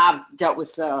states have dealt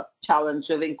with the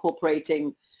challenge of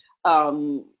incorporating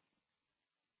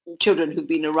children who've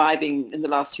been arriving in the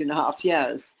last 2.5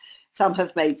 years. Some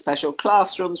have made special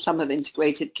classrooms, some have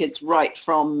integrated kids right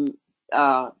from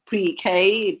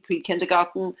pre-K,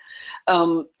 pre-kindergarten.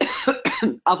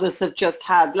 Others have just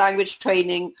had language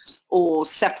training or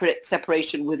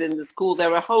separation within the school.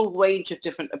 There are a whole range of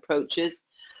different approaches.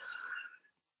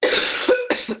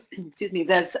 Excuse me.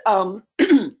 There's some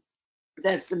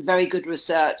very good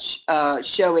research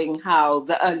showing how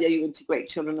the earlier you integrate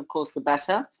children, of course, the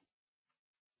better.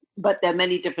 But there are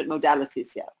many different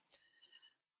modalities here.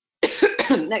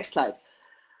 Next slide.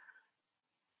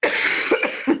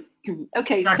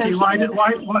 Okay, Jackie,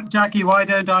 so Jackie, why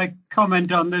don't I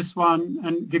comment on this one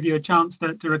and give you a chance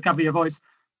to recover your voice?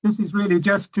 This is really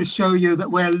just to show you that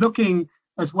we're looking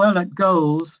as well at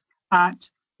goals, at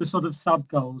the sort of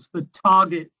sub-goals, the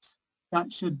targets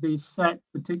that should be set,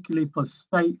 particularly for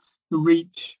states to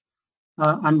reach.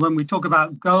 And when we talk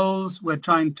about goals, we're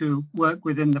trying to work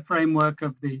within the framework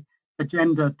of the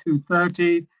Agenda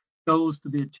 2030, goals to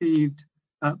be achieved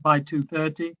by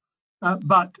 2030.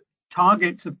 But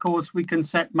targets, of course, we can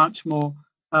set much more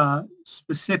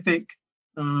specific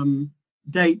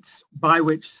dates by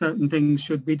which certain things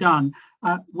should be done.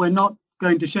 We're not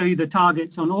going to show you the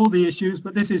targets on all the issues,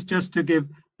 but this is just to give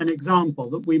an example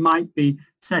that we might be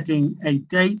setting a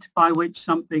date by which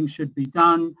something should be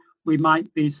done. We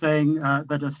might be saying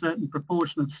that a certain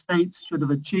proportion of states should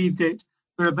have achieved it.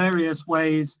 There are various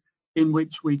ways in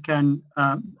which we can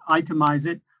itemize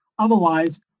it.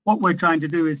 Otherwise, what we're trying to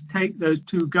do is take those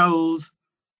two goals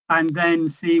and then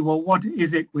see, well, what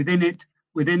is it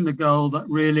within the goal that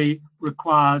really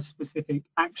requires specific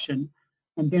action?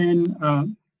 And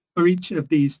then for each of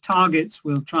these targets,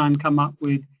 we'll try and come up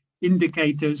with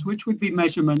indicators, which would be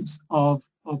measurements of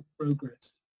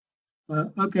progress.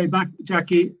 Okay, back,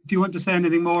 Jackie, do you want to say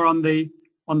anything more on the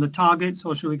on the targets,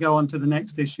 or should we go on to the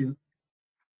next issue?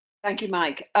 Thank you,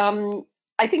 Mike.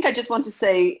 I think I just want to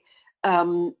say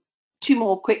two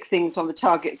more quick things on the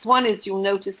targets. One is, you'll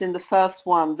notice in the first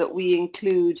one that we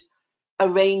include a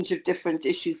range of different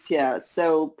issues here.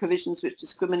 So provisions which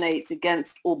discriminate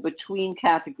against or between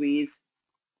categories,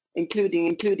 including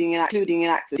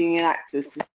access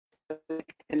to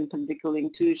political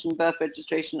inclusion, birth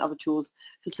registration, other tools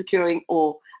for securing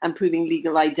or improving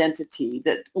legal identity,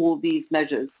 that all these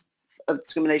measures of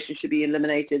discrimination should be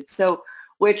eliminated. So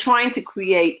we're trying to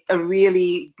create a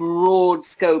really broad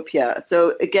scope here.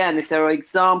 So again, if there are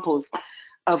examples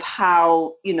of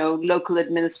how, you know, local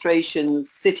administrations,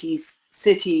 cities,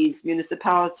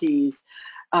 municipalities,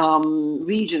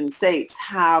 regions, states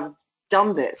have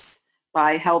done this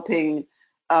by helping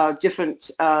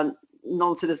different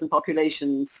non-citizen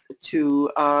populations to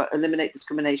eliminate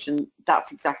discrimination,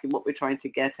 that's exactly what we're trying to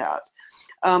get at.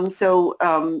 So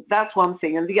that's one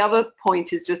thing. And the other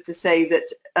point is just to say that,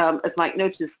 as Mike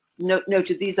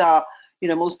noted, these are, you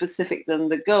know, more specific than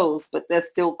the goals, but they're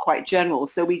still quite general.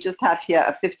 So we just have here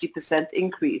a 50%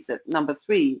 increase at number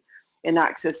 3 in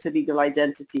access to legal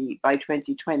identity by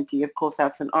 2020. Of course,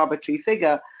 that's an arbitrary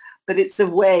figure, but it's a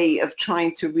way of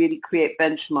trying to really create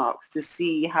benchmarks to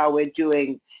see how we're doing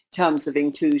in terms of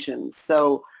inclusion.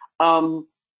 So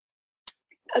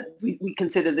we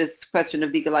consider this question of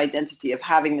legal identity, of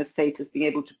having a status, being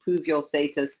able to prove your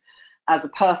status as a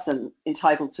person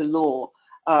entitled to law,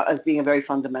 as being a very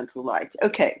fundamental right.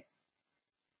 Okay,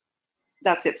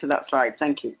 that's it for that slide.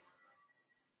 Thank you.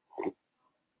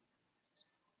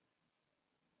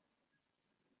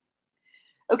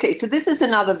 Okay, so this is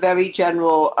another very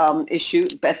general issue,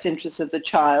 best interests of the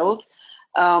child.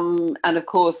 And of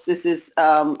course, this is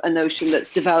a notion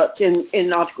that's developed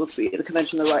in Article 3 of the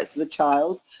Convention on the Rights of the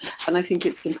Child. And I think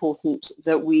it's important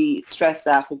that we stress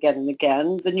that again and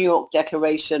again. The New York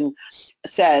Declaration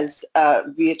says,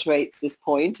 reiterates this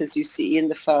point, as you see in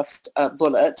the first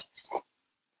bullet.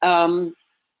 And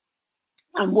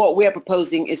what we're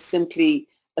proposing is simply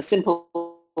a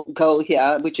simple goal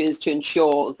here, which is to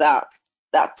ensure that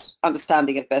that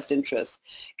understanding of best interests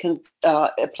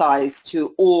applies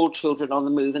to all children on the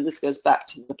move, and this goes back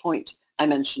to the point I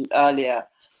mentioned earlier.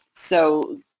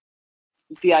 So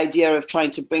the idea of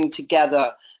trying to bring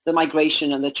together the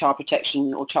migration and the child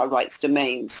protection or child rights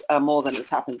domains more than has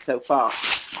happened so far.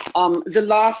 The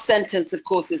last sentence, of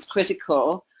course, is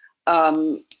critical.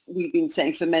 We've been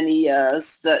saying for many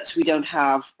years that we don't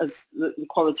have the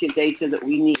quality of data that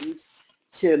we need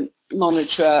to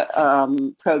monitor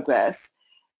progress.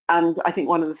 And I think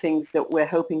one of the things that we're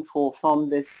hoping for from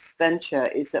this venture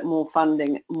is that more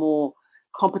funding, more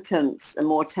competence and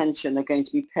more attention are going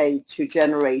to be paid to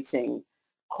generating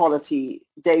quality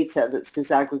data that's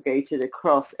disaggregated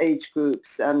across age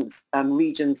groups and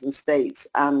regions and states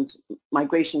and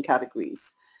migration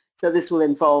categories. So this will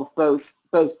involve both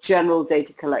general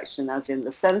data collection, as in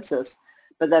the census,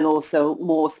 but then also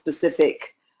more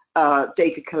specific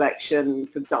data collection,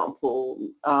 for example,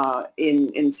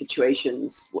 in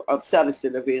situations of service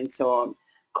delivery and so on.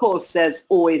 Of course, there's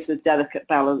always a delicate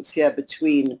balance here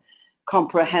between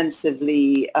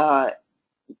comprehensively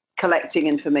collecting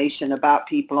information about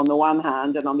people on the one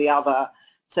hand, and on the other,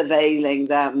 surveilling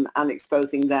them and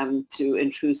exposing them to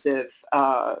intrusive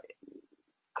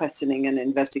questioning and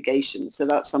investigation. So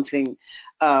that's something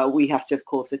we have to, of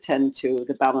course, attend to,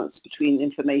 the balance between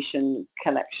information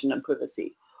collection and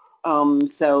privacy.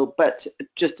 But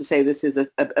just to say, this is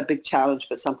a big challenge,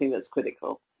 but something that's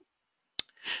critical.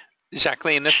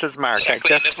 Jacqueline, this is Mark. I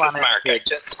just wanted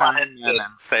to chime in and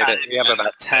say that we have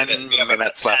about 10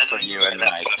 minutes left for you and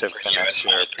Mike to finish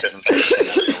your presentation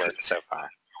of your work so far.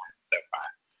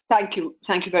 Thank you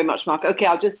very much, Mark. Okay,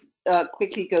 I'll just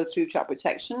quickly go through child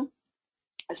protection.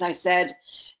 As I said,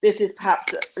 this is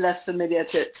perhaps less familiar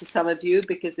to some of you,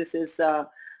 because this is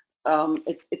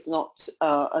it's not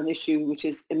an issue which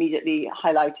is immediately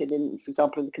highlighted in, for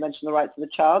example, in the Convention on the Rights of the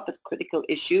Child, but a critical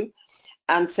issue.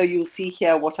 And so you'll see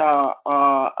here what our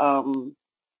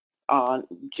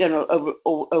general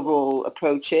overall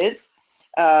approach is.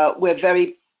 We're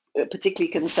very particularly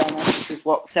concerned, and this is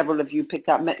what several of you picked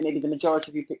out, maybe the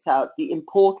majority of you picked out, the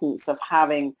importance of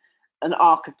having an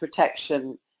arc of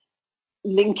protection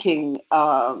linking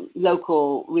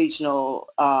local, regional,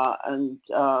 and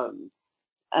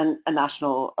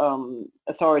national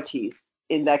authorities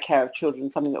in their care of children,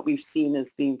 something that we've seen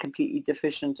as being completely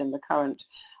deficient in the current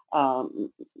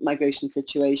migration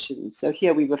situation. So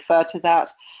here we refer to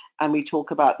that, and we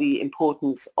talk about the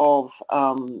importance of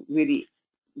really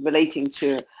relating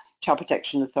to child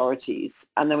protection authorities,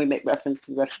 and then we make reference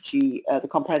to the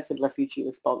comprehensive refugee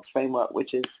response framework,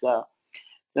 which is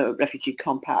the Refugee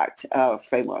Compact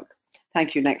framework.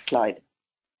 Thank you. Next slide.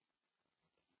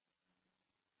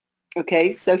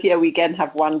 Okay, so here we again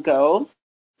have one goal,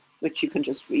 which you can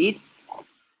just read.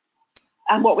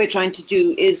 And what we're trying to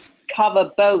do is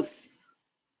cover both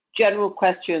general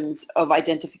questions of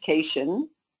identification,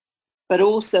 but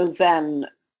also then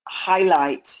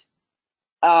highlight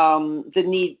the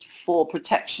need for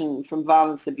protection from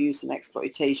violence, abuse, and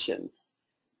exploitation.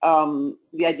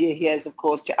 The idea here is, of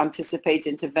course, to anticipate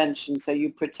intervention so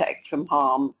you protect from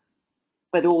harm,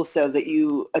 but also that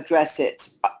you address it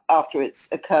after it's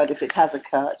occurred, if it has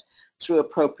occurred, through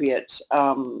appropriate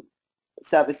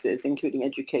services, including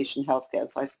education, healthcare,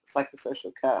 and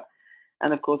psychosocial care.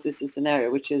 And of course, this is an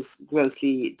area which is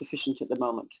grossly deficient at the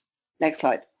moment. Next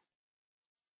slide.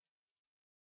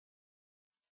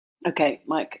 Okay,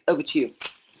 Mike, over to you.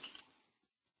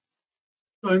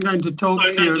 So I'm going to talk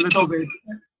to you a little bit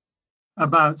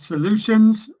about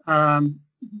solutions.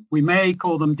 We may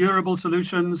call them durable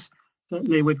solutions,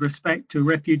 certainly with respect to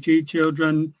refugee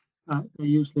children. They're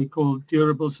usually called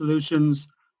durable solutions.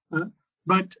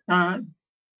 But the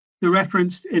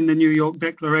reference in the New York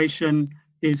Declaration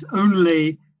is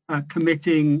only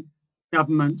committing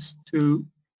governments to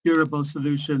durable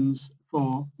solutions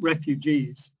for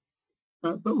refugees.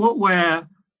 But what we're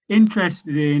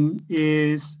interested in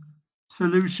is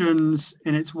solutions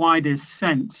in its widest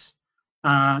sense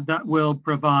that will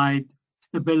provide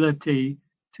stability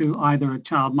to either a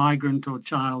child migrant or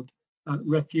child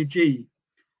refugee.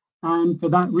 And for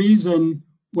that reason,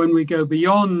 when we go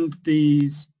beyond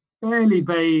these fairly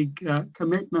vague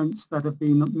commitments that have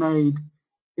been made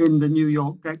in the New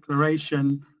York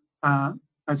Declaration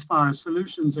as far as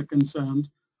solutions are concerned,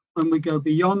 when we go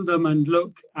beyond them and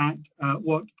look at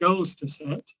what goals to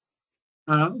set,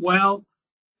 well,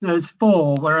 there's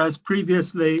 4, whereas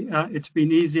previously it's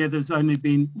been easier, there's only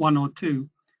been 1 or 2.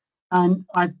 And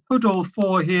I put all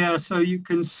 4 here so you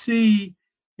can see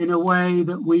in a way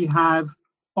that we have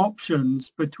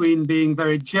options between being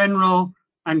very general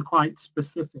and quite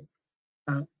specific.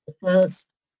 The first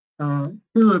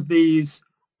 2 of these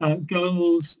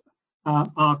goals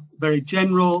are very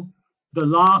general. The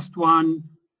last one,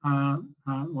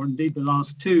 or indeed the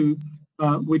last 2,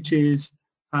 which is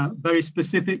very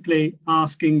specifically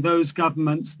asking those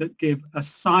governments that give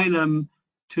asylum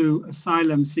to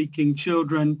asylum-seeking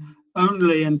children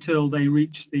only until they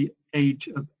reach the age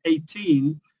of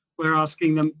 18. We're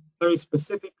asking them very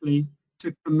specifically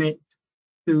to commit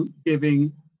to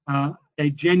giving a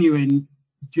genuine,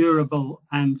 durable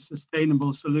and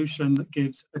sustainable solution that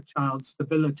gives a child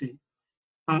stability.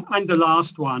 And the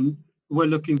last one, we're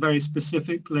looking very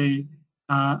specifically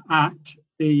at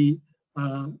the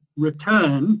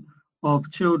return of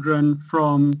children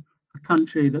from a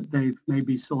country that they've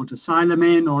maybe sought asylum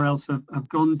in or else have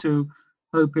gone to,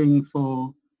 hoping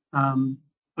for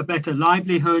a better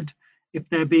livelihood. If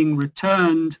they're being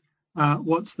returned,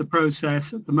 what's the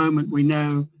process? At the moment we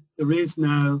know there is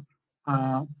no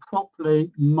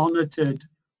properly monitored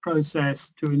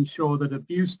process to ensure that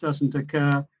abuse doesn't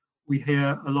occur. We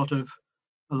hear a lot of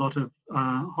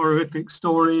horrific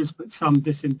stories, but some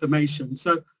disinformation.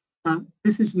 So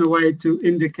this is in a way to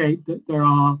indicate that there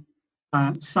are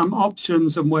some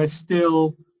options, and we're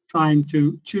still trying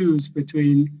to choose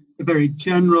between the very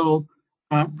general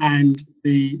and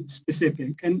the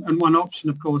specific. And one option,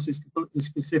 of course, is to put the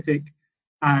specific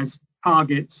as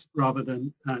targets rather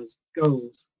than as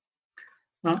goals.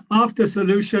 After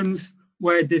solutions,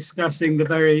 we're discussing the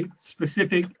very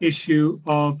specific issue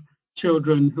of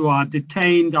children who are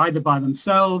detained either by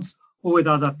themselves or with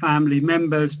other family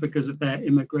members because of their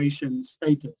immigration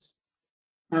status.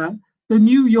 The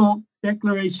New York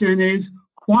Declaration is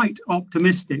quite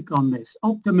optimistic on this,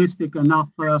 optimistic enough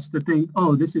for us to think,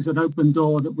 oh, this is an open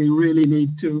door that we really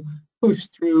need to push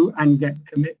through and get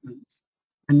commitments,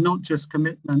 and not just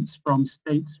commitments from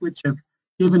states which have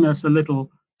given us a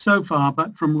little so far,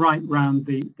 but from right round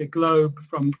the globe,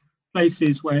 from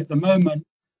places where at the moment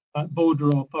border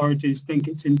authorities think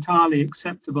it's entirely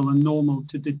acceptable and normal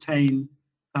to detain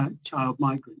child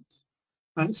migrants.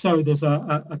 So there's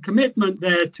a commitment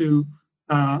there to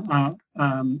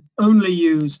only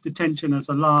use detention as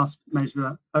a last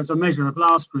measure, as a measure of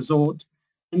last resort,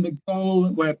 and the goal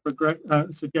that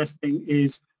we're suggesting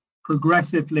is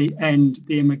progressively end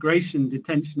the immigration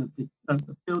detention of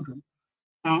children.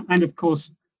 And of course,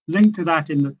 linked to that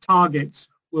in the targets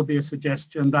will be a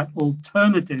suggestion that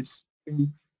alternatives to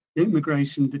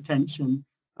immigration detention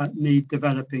need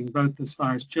developing, both as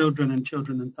far as children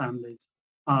and families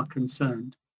are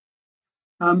concerned.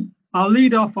 I'll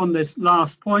lead off on this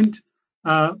last point,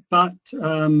 sorry,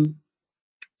 I'm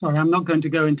not going to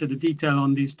go into the detail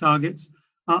on these targets.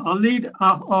 I'll lead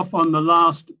off on the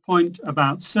last point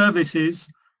about services,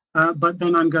 but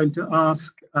then I'm going to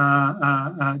ask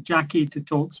Jackie to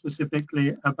talk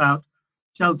specifically about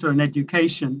shelter and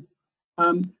education.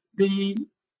 The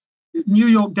New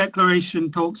York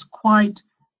Declaration talks quite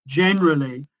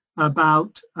generally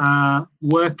about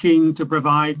working to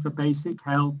provide for basic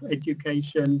health,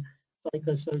 education,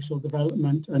 psychosocial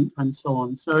development, and so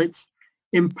on. So it's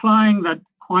implying that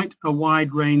quite a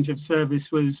wide range of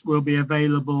services will be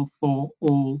available for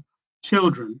all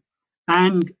children.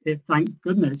 And thank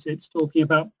goodness it's talking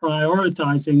about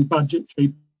prioritizing budgetary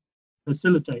to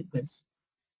facilitate this.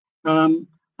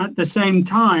 At the same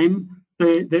time,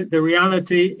 the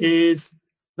reality is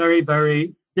very,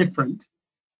 very different.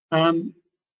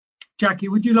 Jackie,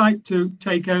 would you like to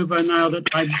take over now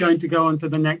that I'm going to go on to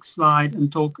the next slide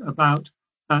and talk about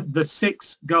the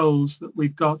 6 goals that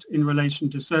we've got in relation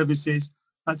to services?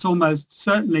 That's almost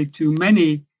certainly too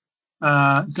many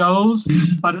goals,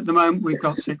 but at the moment we've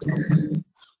got 6.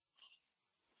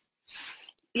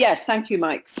 Yes, thank you,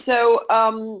 Mike. So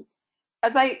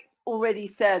as I already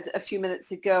said a few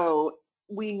minutes ago,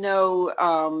 we know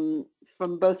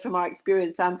from both from our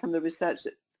experience and from the research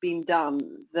that's been done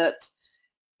that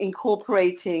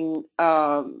incorporating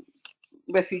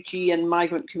refugee and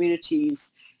migrant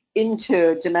communities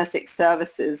into domestic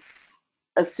services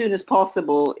as soon as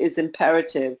possible is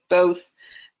imperative, both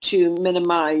to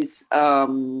minimize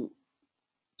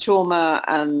trauma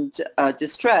and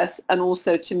distress, and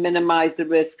also to minimize the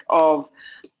risk of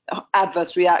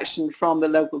adverse reaction from the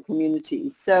local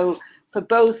communities. So for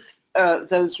both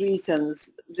those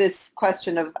reasons, this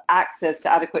question of access to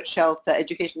adequate shelter,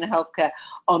 education and healthcare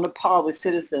on a par with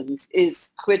citizens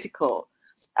is critical.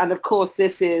 And of course,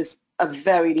 this is a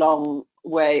very long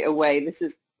way away. This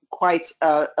is quite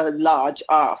a large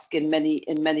ask in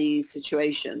many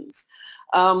situations.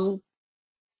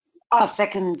 Our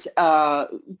second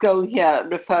goal here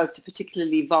refers to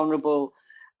particularly vulnerable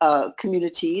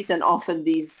communities, and often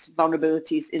these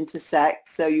vulnerabilities intersect.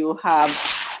 So you'll have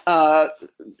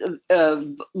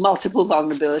multiple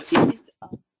vulnerabilities.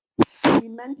 We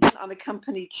mentioned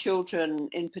unaccompanied children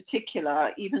in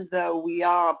particular, even though we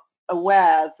are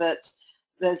aware that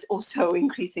there's also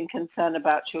increasing concern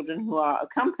about children who are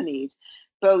accompanied,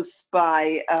 both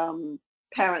by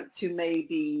parents who may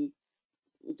be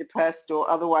depressed or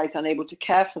otherwise unable to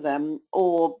care for them,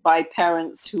 or by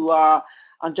parents who are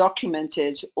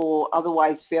undocumented or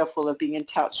otherwise fearful of being in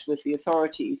touch with the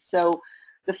authorities. So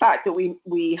the fact that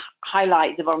we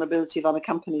highlight the vulnerability of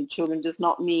unaccompanied children does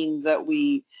not mean that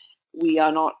we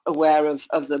are not aware of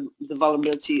the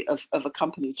vulnerability of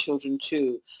accompanied children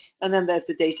too. And then there's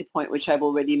the data point which I've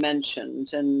already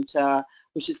mentioned, and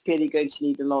which is clearly going to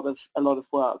need a lot of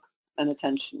work and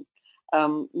attention.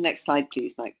 Next slide,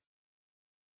 please, Mike.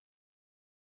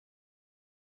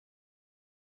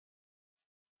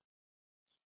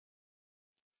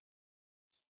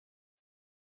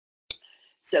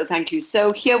 So thank you.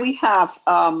 So here we have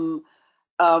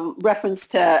reference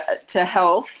to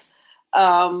health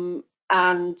and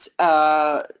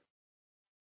to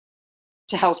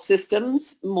health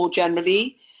systems more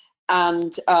generally,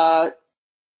 and to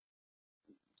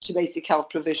basic health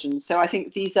provision. So I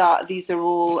think these are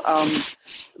all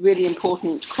really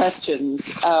important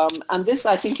questions, and this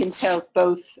I think entails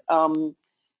both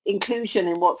inclusion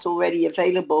in what's already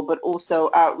available, but also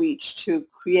outreach to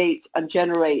create and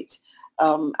generate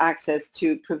access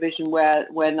to provision where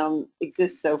none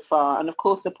exists so far. And of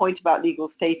course the point about legal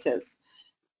status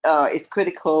is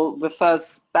critical,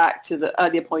 refers back to the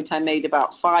earlier point I made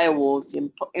about firewalls,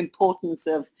 the importance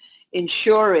of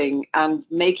ensuring and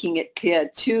making it clear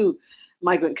to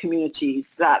migrant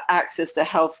communities that access to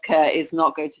healthcare is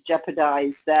not going to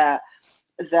jeopardize their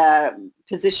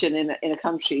position in a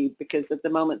country, because at the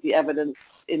moment the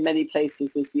evidence in many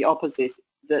places is the opposite,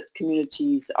 that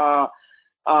communities are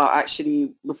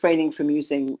actually refraining from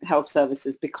using health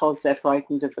services because they're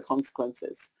frightened of the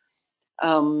consequences.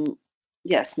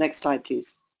 Yes, next slide,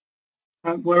 please.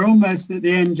 We're almost at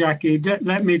the end, Jackie.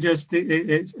 Let me just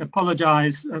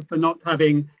apologize for not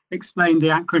having explained the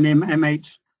acronym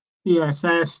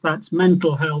MHPSS. That's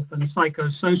mental health and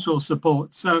psychosocial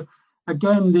support. So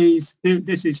again, this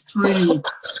is 3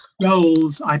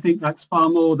 goals. I think that's far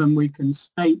more than we can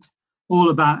state, all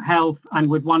about health, and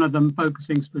with one of them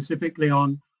focusing specifically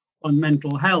on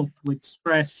mental health, with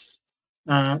stress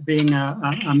being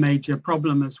a major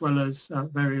problem, as well as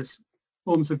various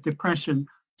forms of depression.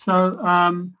 So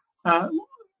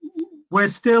we're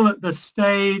still at the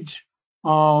stage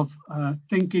of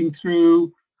thinking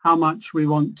through how much we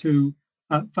want to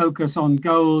focus on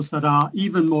goals that are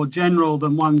even more general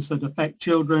than ones that affect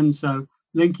children, so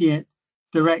linking it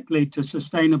directly to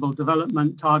Sustainable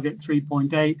Development Target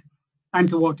 3.8, and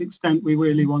to what extent we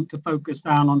really want to focus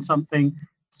down on something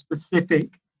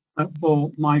specific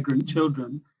for migrant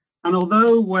children. And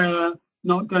although we're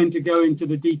not going to go into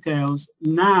the details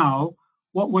now,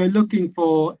 what we're looking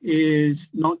for is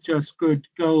not just good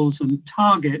goals and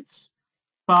targets,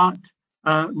 but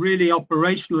really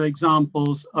operational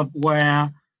examples of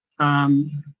where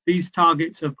these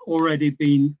targets have already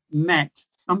been met,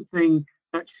 something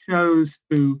that shows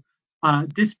to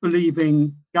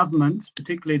disbelieving governments,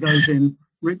 particularly those in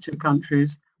richer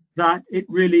countries, that it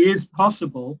really is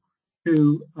possible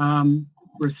to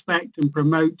respect and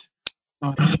promote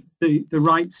the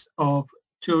rights of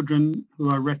children who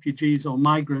are refugees or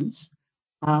migrants.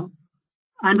 And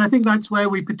I think that's where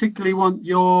we particularly want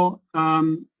your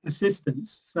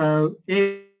assistance. So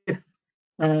if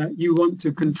you want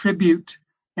to contribute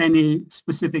any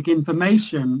specific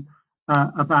information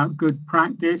about good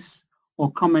practice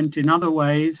or comment in other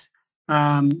ways,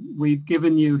 we've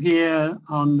given you here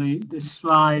on this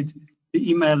slide the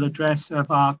email address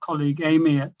of our colleague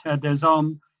Amy at Terre des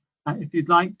Hommes. If you'd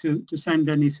like to send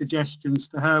any suggestions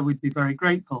to her, we'd be very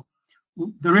grateful.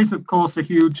 There is, of course, a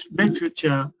huge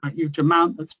literature, a huge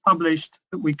amount that's published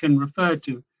that we can refer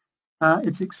to.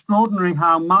 It's extraordinary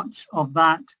how much of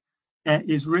that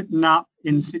is written up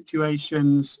in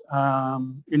situations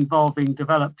involving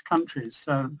developed countries.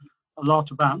 So a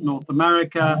lot about North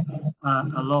America,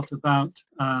 a lot about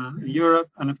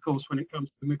Europe, and of course, when it comes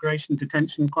to immigration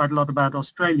detention, quite a lot about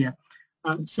Australia.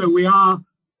 So we are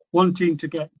wanting to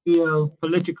get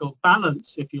geopolitical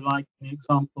balance, if you like, in the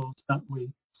examples that we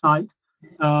cite.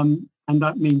 And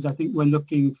that means I think we're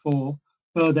looking for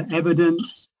further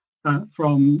evidence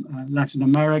from Latin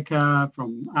America,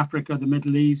 from Africa, the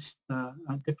Middle East,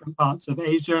 different parts of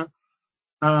Asia.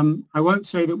 I won't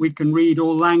say that we can read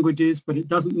all languages, but it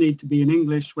doesn't need to be in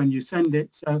English when you send it.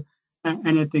 So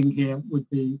anything here would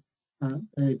be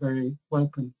very, very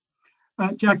welcome.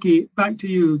 Jackie, back to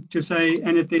you to say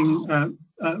anything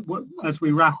as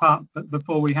we wrap up, but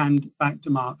before we hand back to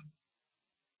Mark.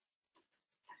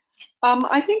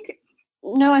 I think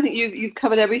you've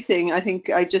covered everything. I think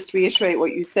I just reiterate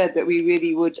what you said, that we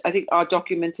really would, I think our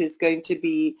document is going to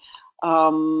be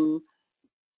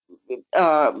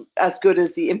as good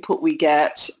as the input we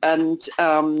get, and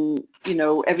you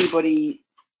know, everybody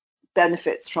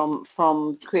benefits from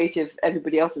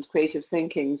everybody else's creative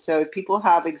thinking. So if people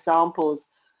have examples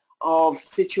of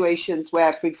situations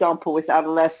where, for example, with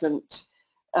adolescent,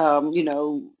 you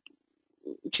know,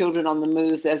 children on the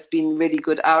move, there's been really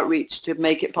good outreach to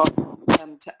make it possible for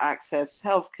them to access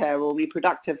healthcare or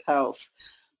reproductive health,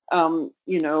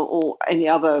 you know, or any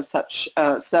other such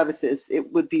services,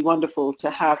 it would be wonderful to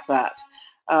have that.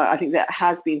 I think there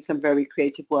has been some very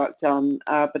creative work done,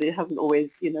 but it hasn't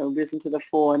always, you know, risen to the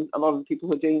fore, and a lot of the people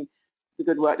who are doing the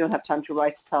good work don't have time to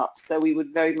write it up. So we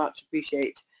would very much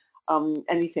appreciate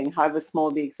anything, however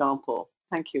small the example.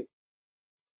 Thank you.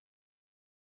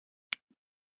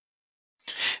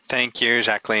 Thank you,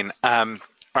 Jacqueline.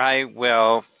 I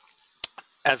will,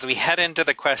 as we head into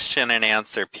the question and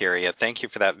answer period, thank you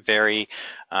for that very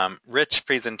rich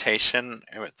presentation.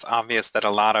 It's obvious that a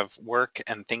lot of work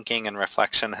and thinking and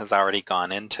reflection has already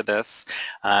gone into this,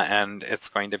 and it's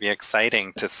going to be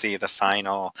exciting to see the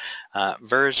final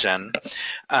version.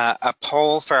 A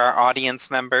poll for our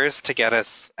audience members to get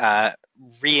us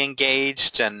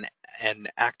re-engaged and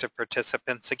active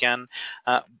participants again.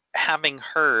 Having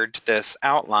heard this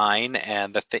outline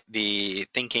and the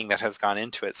thinking that has gone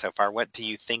into it so far, what do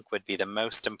you think would be the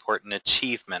most important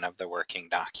achievement of the working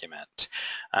document?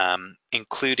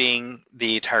 Including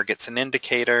the targets and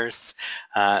indicators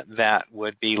that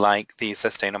would be like the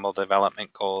Sustainable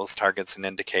Development Goals, targets and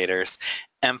indicators,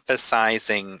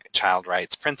 emphasizing child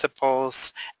rights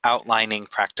principles, outlining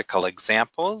practical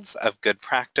examples of good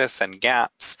practice and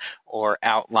gaps, or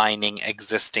outlining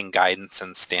existing guidance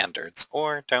and standards.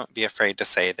 Or don't be afraid to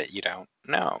say that you don't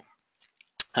know.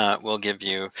 We'll give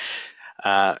you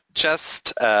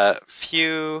just a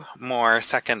few more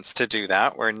seconds to do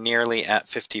that. We're nearly at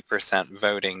 50%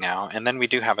 voting now. And then we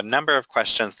do have a number of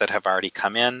questions that have already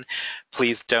come in.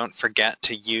 Please don't forget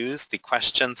to use the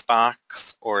questions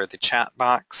box or the chat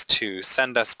box to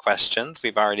send us questions.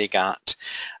 We've already got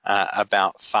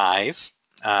about 5,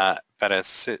 but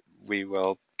as we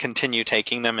will continue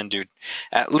taking them and do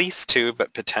at least 2,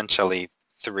 but potentially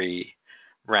 3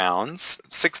 rounds.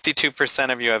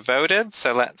 62% of you have voted,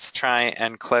 so let's try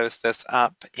and close this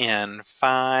up in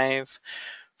 5,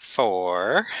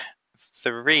 4,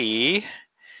 3,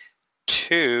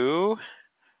 2,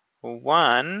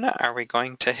 1. Are we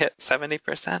going to hit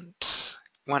 70%?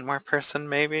 One more person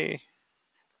maybe?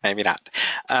 Maybe not.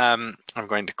 I'm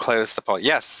going to close the poll.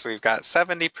 Yes, we've got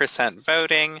 70%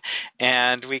 voting,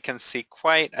 and we can see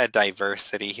quite a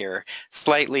diversity here.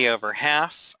 Slightly over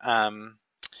half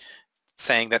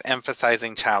saying that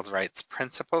emphasizing child's rights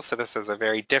principles. So this is a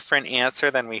very different answer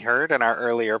than we heard in our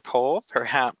earlier poll,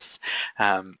 perhaps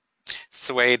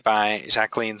swayed by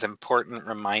Jacqueline's important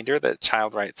reminder that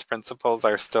child rights principles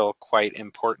are still quite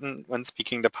important when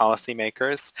speaking to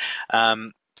policymakers.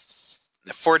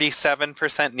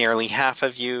 47%, nearly half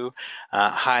of you,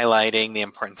 highlighting the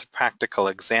importance of practical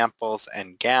examples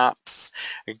and gaps,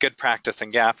 good practice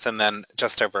and gaps, and then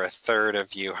just over a third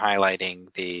of you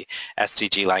highlighting the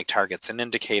SDG-like targets and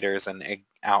indicators and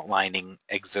outlining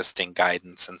existing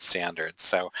guidance and standards.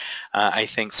 So I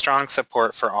think strong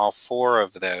support for all four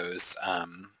of those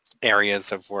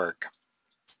areas of work.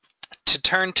 To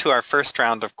turn to our first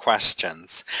round of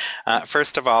questions,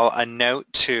 first of all, a note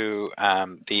to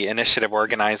the initiative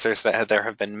organizers that there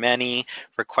have been many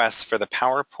requests for the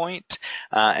PowerPoint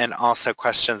and also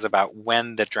questions about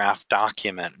when the draft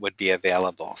document would be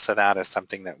available. So that is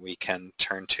something that we can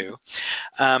turn to.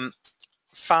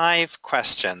 5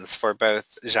 questions for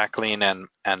both Jacqueline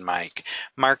and Mike.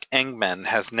 Mark Engman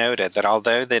has noted that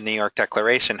although the New York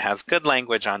Declaration has good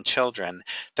language on children,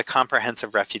 the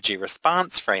Comprehensive Refugee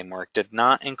Response Framework did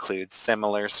not include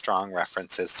similar strong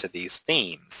references to these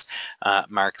themes.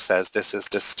 Mark says this is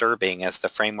disturbing as the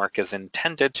framework is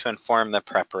intended to inform the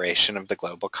preparation of the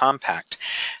Global Compact.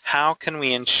 How can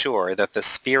we ensure that the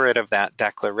spirit of that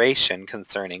declaration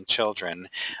concerning children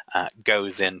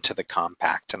goes into the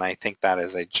compact? And I think that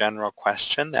is a general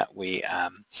question that we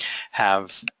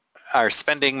are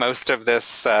spending most of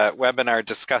this webinar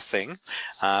discussing,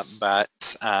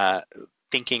 but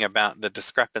thinking about the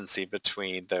discrepancy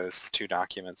between those two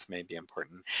documents may be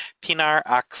important. Pinar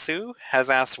Aksu has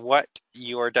asked what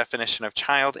your definition of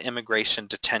child immigration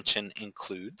detention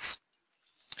includes.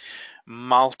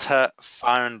 Malta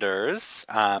Founders,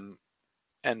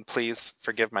 and please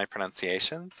forgive my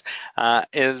pronunciations,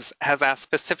 has asked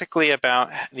specifically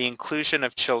about the inclusion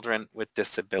of children with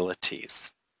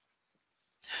disabilities.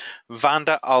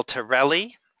 Vanda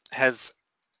Altarelli has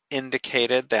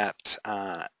indicated that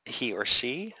he or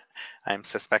she, I'm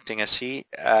suspecting a she,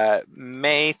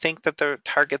 may think that the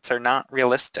targets are not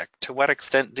realistic. To what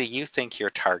extent do you think your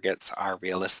targets are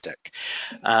realistic?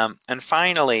 And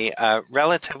finally, a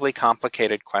relatively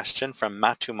complicated question from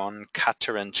Matumon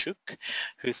Kataranchuk,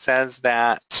 who says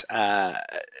that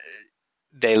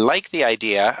they like the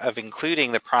idea of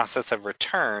including the process of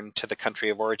return to the country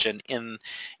of origin in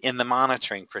the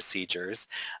monitoring procedures.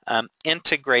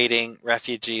 Integrating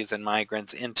refugees and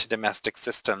migrants into domestic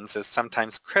systems is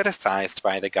sometimes criticized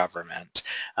by the government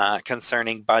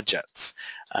concerning budgets,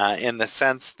 in the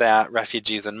sense that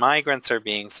refugees and migrants are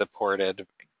being supported,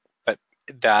 but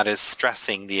that is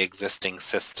stressing the existing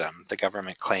system. The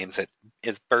government claims it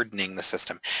is burdening the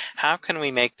system. How can we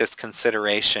make this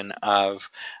consideration of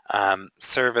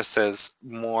services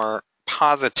more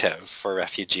positive for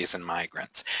refugees and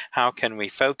migrants? How can we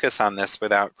focus on this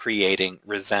without creating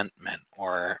resentment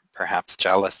or perhaps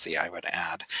jealousy, I would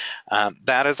add?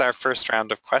 That is our first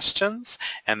round of questions,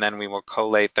 and then we will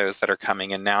collate those that are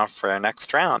coming in now for our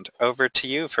next round. Over to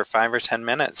you for 5 or 10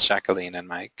 minutes, Jacqueline and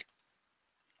Mike.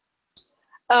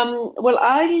 Well,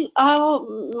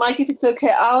 Mike, if it's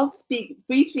okay, I'll speak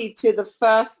briefly to the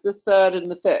first, the third, and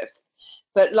the fifth,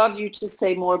 but love you to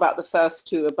say more about the first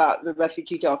two, about the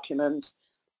refugee document,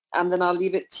 and then I'll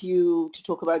leave it to you to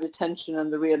talk about detention and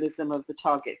the realism of the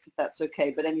targets, if that's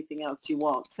okay, but anything else you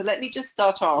want. So let me just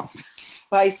start off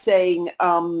by saying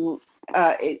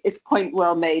it's point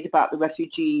well made about the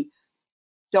refugee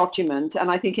document,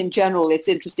 and I think in general it's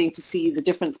interesting to see the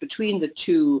difference between the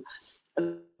two,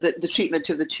 the treatment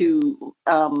of the two,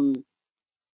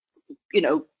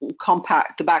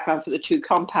 compact, the background for the two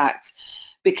compacts,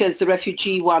 because the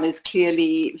refugee one is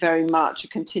clearly very much a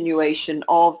continuation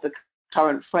of the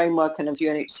current framework and of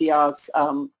UNHCR's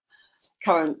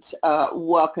current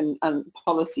work and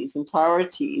policies and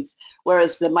priorities,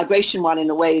 whereas the migration one in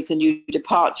a way is a new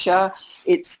departure.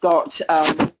 It's got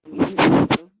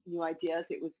new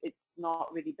ideas. It's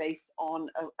not really based on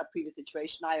a previous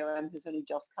situation. IOM has only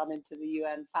just come into the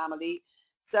UN family.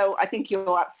 So I think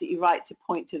you're absolutely right to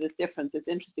point to this difference. It's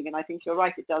interesting, and I think you're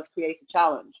right, it does create a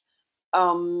challenge.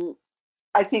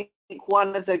 I think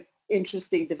one of the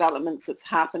interesting developments that's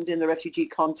happened in the refugee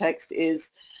context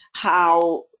is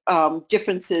how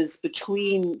differences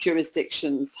between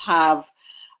jurisdictions have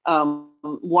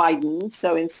widened.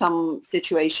 So in some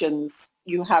situations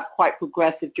you have quite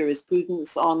progressive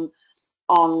jurisprudence on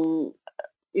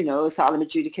you know, asylum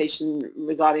adjudication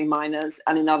regarding minors,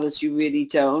 and in others you really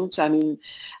don't. I mean,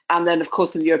 and then of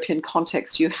course in the European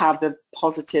context you have the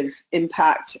positive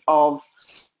impact of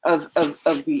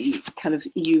the kind of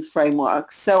EU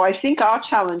framework. So I think our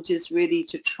challenge is really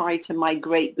to try to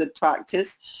migrate good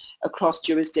practice across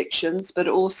jurisdictions, but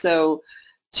also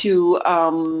to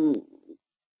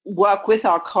work with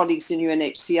our colleagues in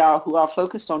UNHCR who are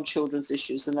focused on children's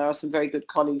issues, and there are some very good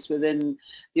colleagues within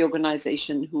the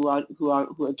organization who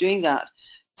are doing that,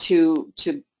 to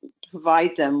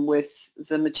provide them with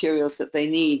the materials that they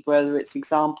need, whether it's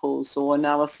examples or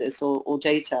analysis or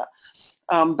data.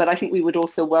 But I think we would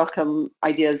also welcome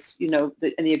ideas, you know,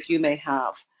 that any of you may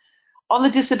have. On the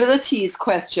disabilities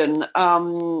question,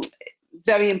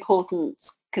 very important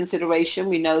consideration.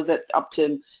 We know that up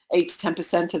to 8 to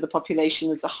 10% of the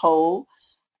population as a whole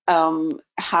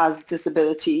has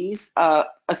disabilities, a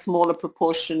smaller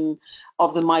proportion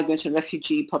of the migrant and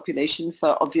refugee population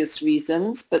for obvious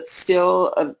reasons, but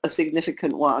still a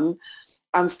significant one,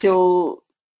 and still,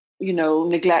 you know,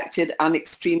 neglected and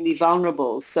extremely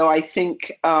vulnerable. So I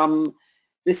think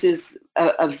this is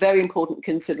a very important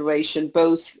consideration,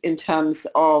 both in terms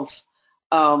of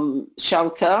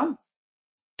shelter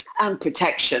and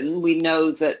protection. We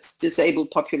know that disabled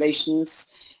populations,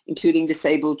 including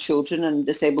disabled children and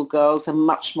disabled girls, are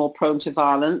much more prone to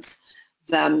violence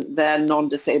than their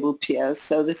non-disabled peers.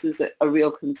 So this is a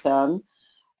real concern.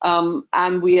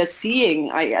 And we are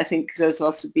seeing, I think those of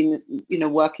us who've been, you know,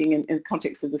 working in the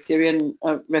context of the Syrian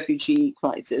refugee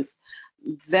crisis,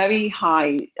 very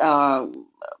high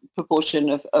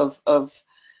proportion of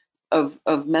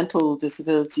mental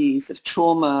disabilities, of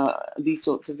trauma, these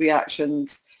sorts of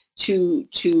reactions to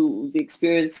the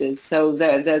experiences. So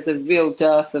there's a real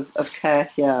dearth of care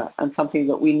here, and something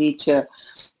that we need to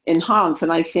enhance.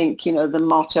 And I think, you know, the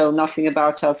motto, nothing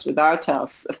about us without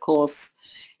us, of course,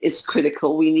 is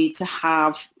critical. We need to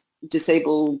have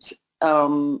disabled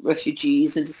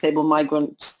refugees and disabled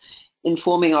migrants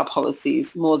informing our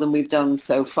policies more than we've done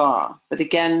so far. But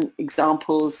again,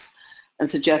 examples and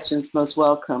suggestions most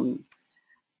welcome.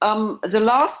 The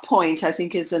last point, I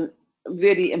think, is a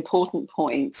really important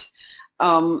point.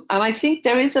 And I think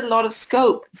there is a lot of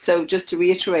scope. So just to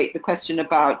reiterate the question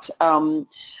about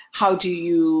how do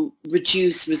you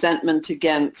reduce resentment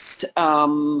against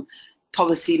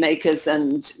policymakers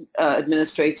and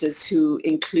administrators who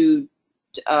include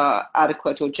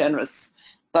adequate or generous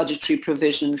budgetary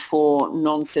provision for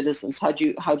non-citizens? How do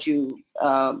you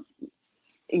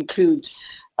include,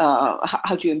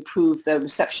 how do you improve the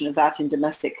reception of that in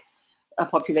domestic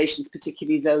populations,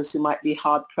 particularly those who might be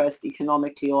hard-pressed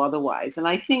economically or otherwise? And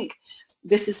I think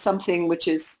this is something which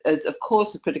is of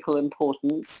course, of critical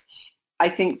importance. I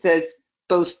think there's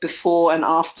both before and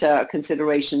after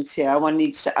considerations here. One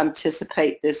needs to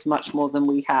anticipate this much more than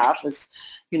we have, as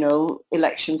you know,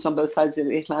 elections on both sides of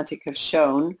the Atlantic have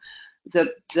shown.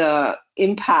 The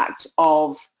impact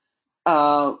of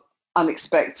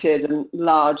unexpected and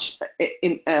large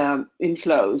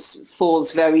inflows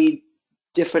falls very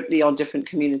differently on different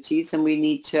communities, and we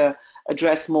need to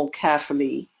address more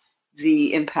carefully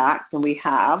the impact than we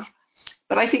have.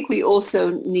 But I think we also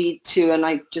need to, and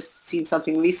I've just seen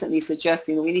something recently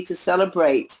suggesting that we need to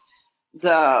celebrate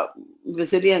the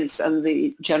resilience and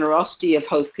the generosity of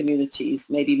host communities,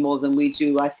 maybe more than we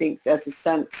do. I think there's a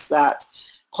sense that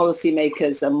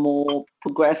policymakers are more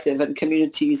progressive and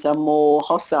communities are more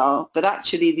hostile, but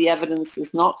actually the evidence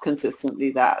is not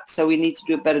consistently that. So we need to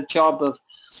do a better job of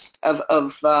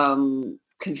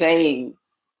conveying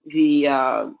the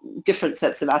different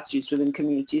sets of attitudes within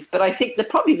communities. But I think that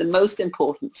probably the most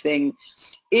important thing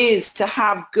is to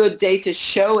have good data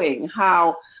showing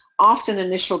how after an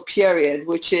initial period,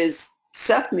 which is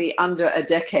certainly under a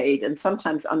decade and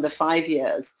sometimes under 5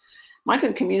 years,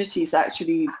 migrant communities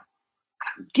actually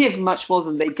give much more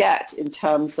than they get in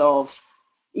terms of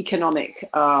economic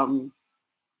inputs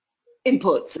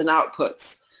and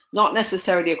outputs, not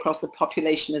necessarily across the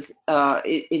population as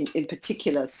in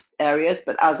particular areas,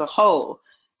 but as a whole.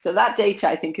 So that data,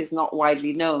 I think, is not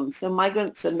widely known. So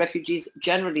migrants and refugees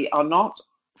generally are not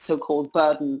so-called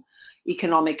burden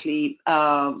economically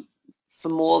for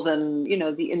more than, you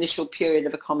know, the initial period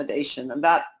of accommodation, and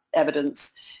that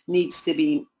evidence needs to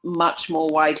be much more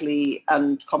widely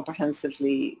and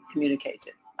comprehensively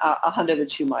communicated. I'll hand over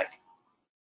to you, Mike.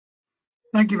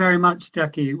 Thank you very much,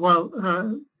 Jackie. Well,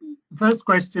 first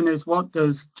question is, what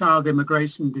does child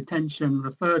immigration detention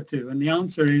refer to? And the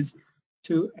answer is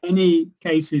to any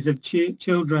cases of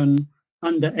children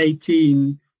under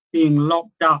 18 being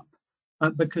locked up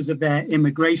because of their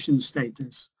immigration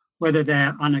status, whether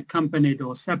they're unaccompanied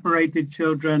or separated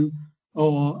children,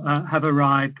 or have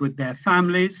arrived with their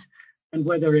families. and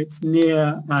whether it's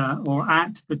near or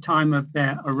at the time of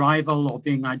their arrival or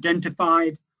being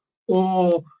identified,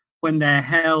 or when they're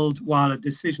held while a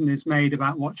decision is made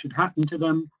about what should happen to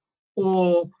them,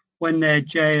 or when they're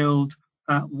jailed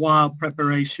while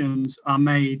preparations are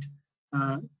made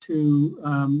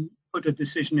to put a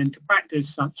decision into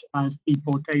practice, such as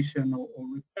deportation or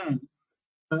return.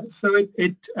 So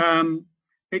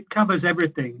it covers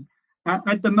everything.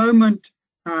 At the moment,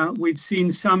 we've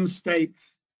seen some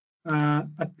states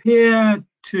appear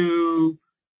to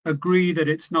agree that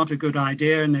it's not a good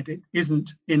idea and that it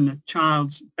isn't in the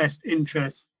child's best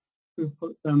interest to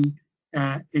put them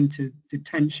into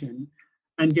detention,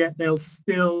 and yet they'll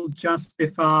still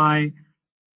justify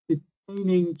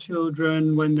detaining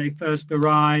children when they first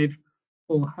arrive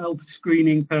for health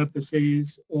screening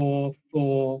purposes or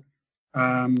for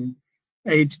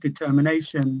age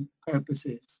determination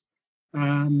purposes.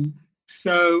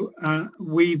 So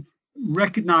we've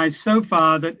recognized so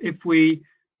far that if we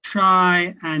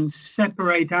try and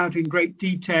separate out in great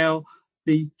detail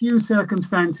the few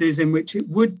circumstances in which it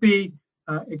would be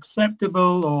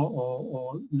acceptable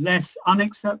or less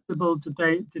unacceptable to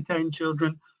detain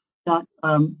children, that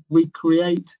we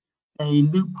create a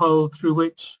loophole through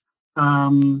which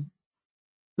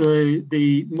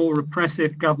the more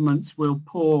repressive governments will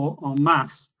pour en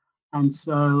masse. And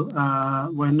so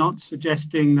we're not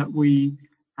suggesting that we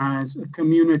as a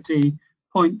community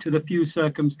point to the few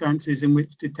circumstances in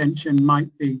which detention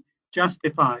might be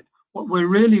justified. What we're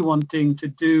really wanting to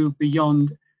do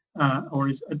beyond or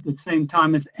is at the same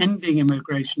time as ending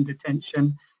immigration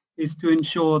detention is to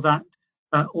ensure that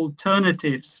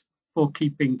alternatives for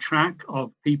keeping track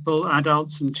of people,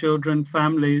 adults and children,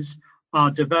 families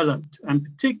are developed, and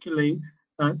particularly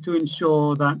to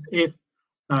ensure that if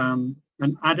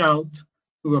an adult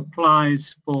who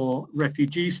applies for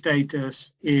refugee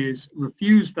status is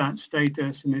refused that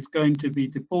status and is going to be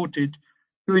deported,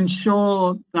 to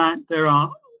ensure that there are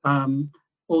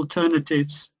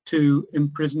alternatives to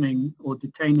imprisoning or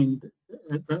detaining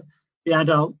the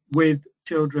adult with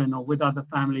children or with other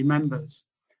family members.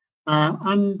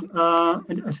 And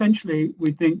essentially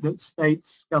we think that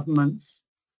states, governments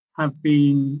have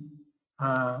been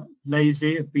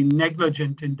lazy, have been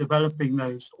negligent in developing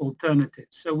those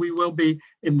alternatives. So we will be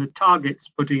in the targets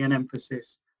putting an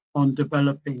emphasis on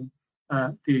developing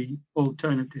the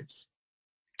alternatives.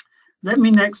 Let me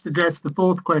next address the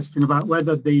fourth question about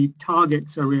whether the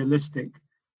targets are realistic.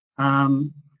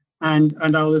 And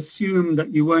I'll assume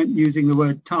that you weren't using the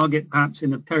word target perhaps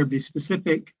in a terribly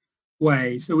specific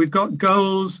way. So we've got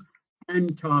goals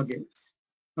and targets.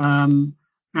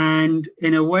 And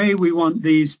in a way we want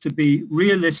these to be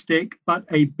realistic but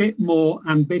a bit more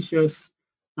ambitious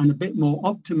and a bit more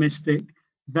optimistic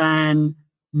than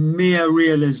mere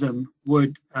realism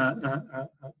would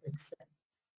accept.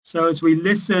 So as we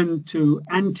listen to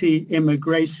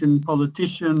anti-immigration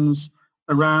politicians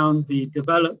around the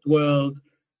developed world,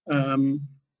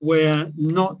 we're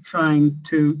not trying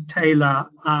to tailor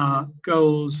our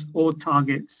goals or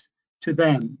targets to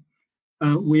them.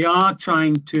 We are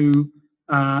trying to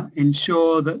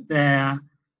ensure that they're,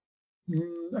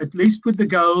 at least with the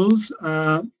goals,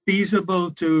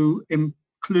 feasible to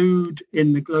include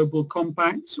in the global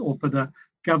compacts, or for the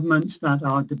governments that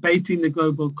are debating the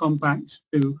global compacts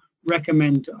to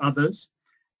recommend to others.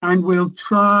 And we'll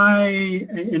try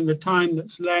in the time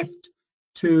that's left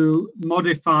to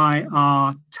modify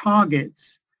our targets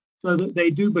so that they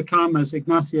do become, as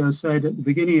Ignacio said at the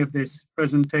beginning of this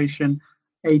presentation,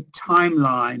 a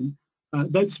timeline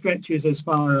that stretches as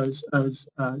far as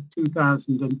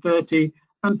 2030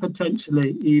 and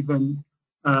potentially even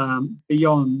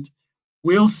beyond.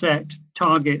 We'll set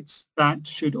targets that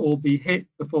should all be hit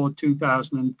before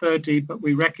 2030, but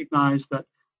we recognize that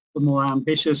the more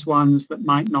ambitious ones that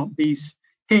might not be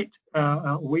hit,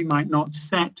 we might not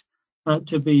set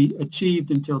to be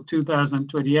achieved until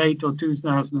 2028 or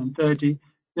 2030.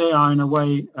 They are in a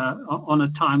way on a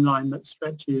timeline that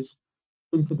stretches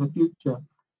into the future.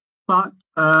 But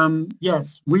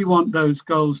yes, we want those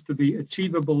goals to be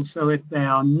achievable, so if they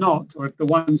are not, or if the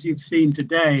ones you've seen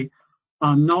today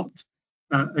are not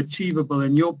achievable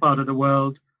in your part of the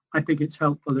world, I think it's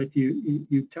helpful if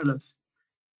you tell us.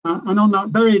 And on that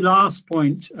very last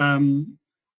point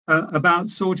about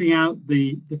sorting out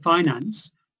the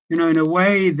finance, you know, in a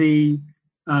way the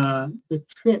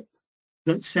trip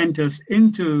that sent us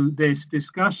into this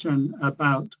discussion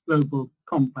about global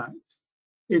compacts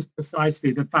is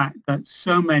precisely the fact that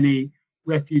so many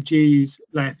refugees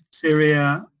left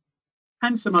Syria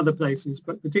and some other places,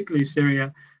 but particularly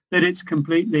Syria, that it's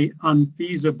completely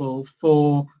unfeasible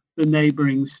for the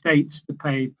neighboring states to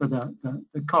pay for the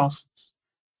costs.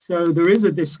 So there is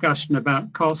a discussion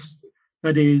about costs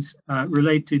that is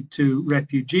related to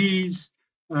refugees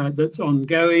that's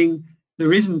ongoing.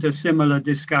 There isn't a similar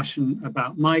discussion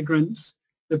about migrants.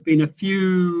 There have been a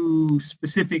few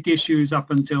specific issues up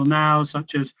until now,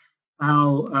 such as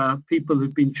how people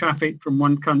who've been trafficked from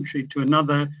one country to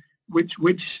another,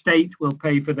 which state will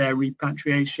pay for their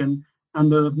repatriation,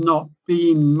 and there have not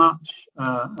been much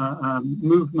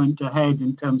movement ahead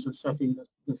in terms of setting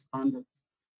the standards.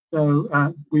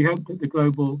 So we hope that the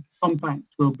Global Compact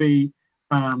will be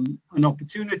an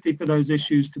opportunity for those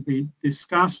issues to be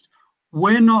discussed.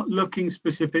 We're not looking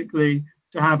specifically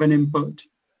to have an input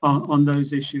on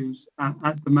those issues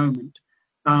at the moment.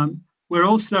 We're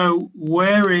also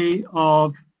wary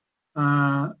of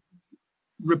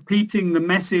repeating the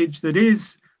message that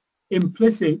is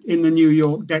implicit in the New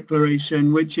York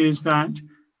Declaration, which is that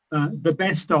the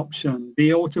best option,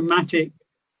 the automatic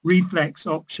reflex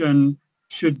option,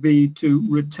 should be to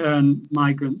return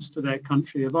migrants to their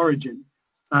country of origin.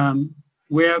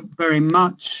 We're very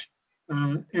much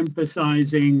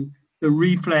emphasizing the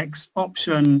reflex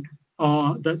option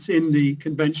that's in the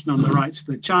Convention on the Rights of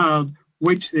the Child,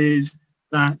 which is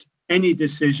that any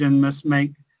decision must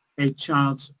make a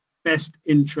child's best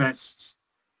interests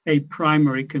a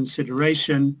primary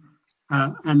consideration,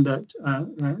 and that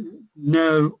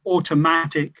no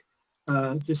automatic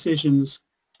decisions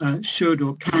should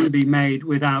or can be made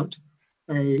without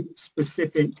a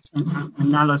specific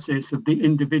analysis of the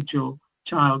individual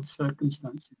child's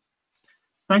circumstances.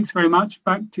 Thanks very much.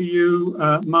 Back to you,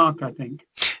 Mark, I think.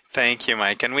 Thank you,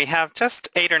 Mike. And we have just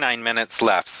 8 or 9 minutes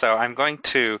left, so I'm going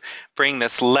to bring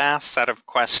this last set of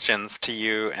questions to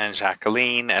you and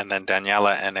Jacqueline, and then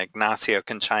Daniela and Ignacio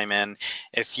can chime in.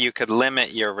 If you could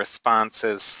limit your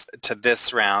responses to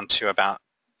this round to about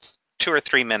 2 or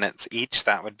 3 minutes each,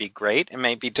 that would be great. It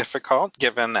may be difficult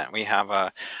given that we have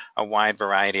a wide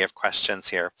variety of questions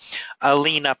here.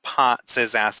 Alina Potts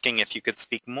is asking if you could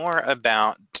speak more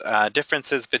about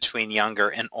differences between younger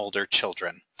and older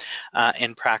children.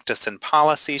 In practice and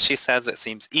policy, she says it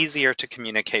seems easier to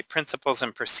communicate principles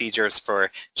and procedures for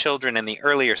children in the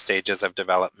earlier stages of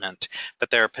development,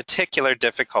 but there are particular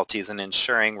difficulties in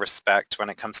ensuring respect when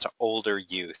it comes to older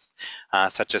youth,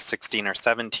 such as 16 or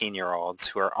 17-year-olds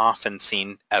who are often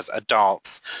seen as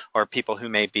adults or people who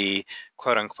may be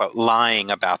quote-unquote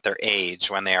lying about their age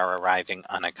when they are arriving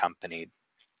unaccompanied.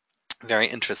 Very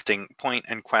interesting point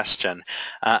and question.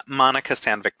 Monica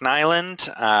Sandvik-Nyland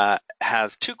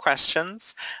has 2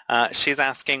 questions. She's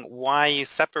asking why you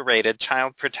separated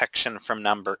child protection from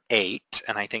number 8,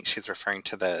 and I think she's referring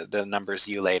to the numbers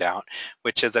you laid out,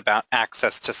 which is about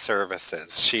access to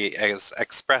services. She is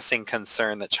expressing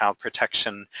concern that child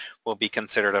protection will be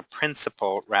considered a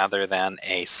principle rather than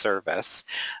a service.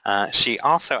 She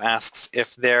also asks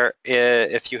if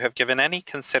you have given any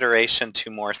consideration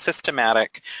to more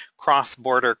systematic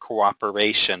cross-border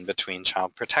cooperation between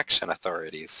child protection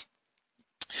authorities.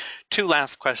 2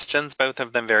 last questions, both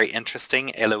of them very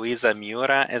interesting. Eloisa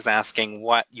Miura is asking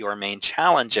what your main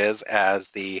challenges as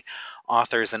the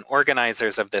authors and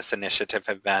organizers of this initiative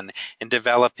have been in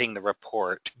developing the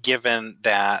report, given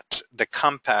that the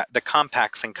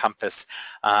compacts encompass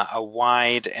a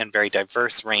wide and very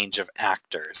diverse range of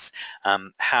actors.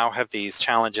 How have these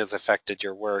challenges affected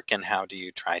your work, and how do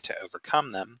you try to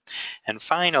overcome them? And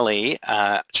finally,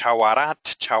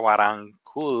 Chawarat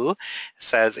Chawarangkul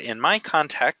says, in my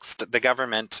context, the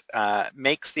government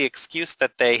makes the excuse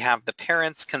that they have the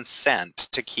parents' consent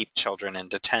to keep children in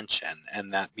detention,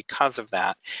 and that because of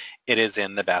that, it is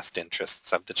in the best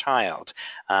interests of the child.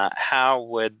 How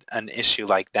would an issue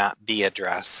like that be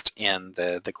addressed in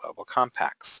the Global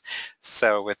Compacts?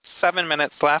 So with 7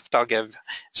 minutes left, I'll give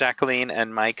Jacqueline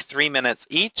and Mike 3 minutes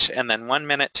each, and then 1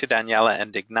 minute to Daniela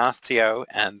and Ignacio,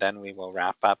 and then we will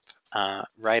wrap up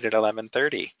right at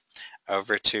 11:30.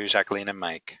 Over to Jacqueline and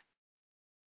Mike.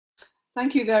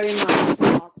 Thank you very much,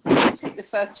 Mark. I'll take the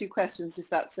first 2 questions, if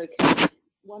that's okay.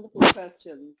 Wonderful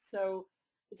questions. So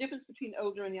the difference between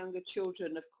older and younger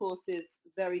children, of course, is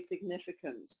very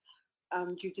significant.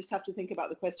 And you just have to think about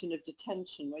the question of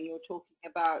detention. When you're talking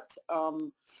about,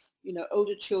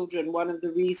 older children, one of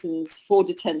the reasons for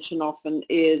detention often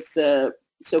is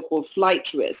so-called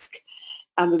flight risk.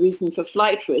 And the reason for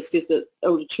flight risk is that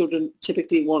older children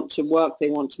typically want to work, they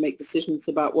want to make decisions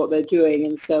about what they're doing,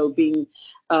 and so being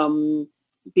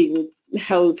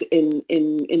held in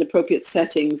inappropriate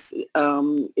settings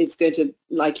is going to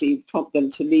likely prompt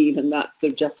them to leave, and that's the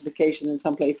justification in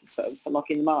some places for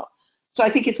locking them up. So I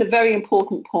think it's a very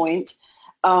important point.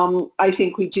 I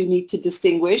think we do need to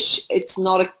distinguish. It's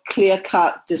not a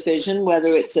clear-cut division,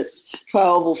 whether it's at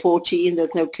 12 or 14,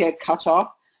 there's no clear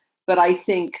cut-off. But I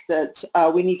think that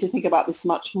we need to think about this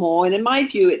much more. And in my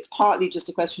view, it's partly just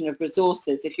a question of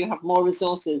resources. If you have more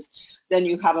resources, then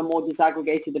you have a more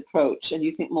disaggregated approach and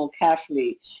you think more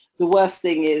carefully. The worst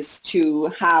thing is to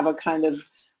have a kind of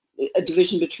a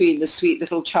division between the sweet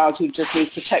little child who just needs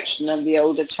protection and the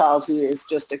older child who is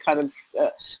just a kind of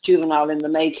juvenile in the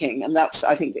making. And that's,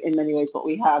 I think, in many ways what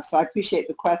we have. So I appreciate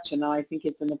the question, and I think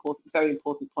it's an important, very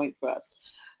important point for us.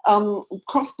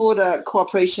 Cross-border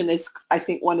cooperation is, I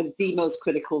think, one of the most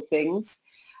critical things.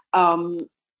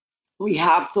 We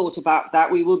have thought about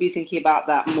that. We will be thinking about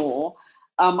that more.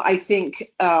 I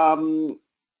think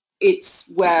it's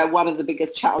where one of the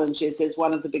biggest challenges is,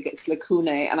 one of the biggest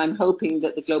lacunae, and I'm hoping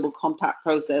that the Global Compact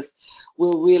process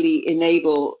will really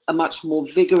enable a much more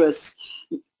vigorous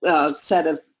set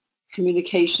of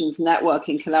communications,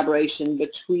 networking, collaboration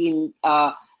between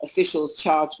officials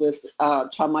charged with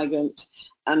child migrant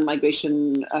and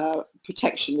migration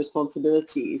protection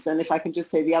responsibilities. And if I can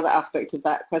just say, the other aspect of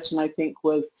that question, I think,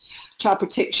 was child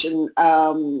protection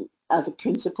as a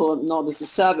principle and not as a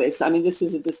service. I mean, this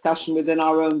is a discussion within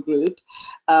our own group.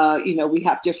 You know, we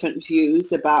have different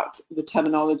views about the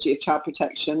terminology of child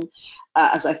protection,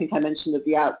 as I think I mentioned at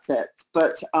the outset.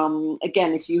 But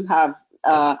again, if you have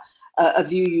a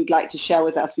view you'd like to share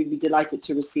with us, we'd be delighted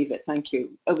to receive it. Thank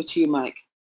you. Over to you, Mike.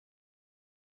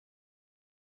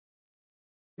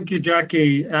 Thank you,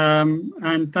 Jackie,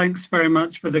 and thanks very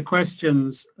much for the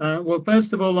questions. Well,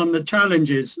 first of all, on the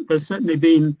challenges, there's certainly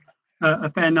been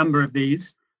a fair number of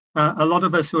these. A lot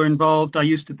of us who are involved are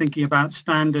used to thinking about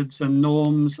standards and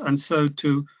norms, and so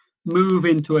to move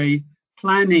into a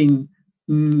planning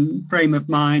frame of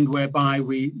mind whereby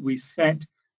we set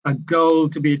a goal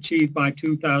to be achieved by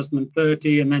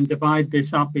 2030 and then divide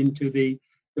this up into the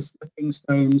stepping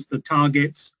stones, the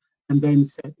targets, and then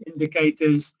set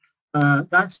indicators.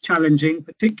 That's challenging,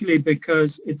 particularly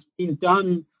because it's been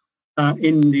done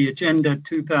in the Agenda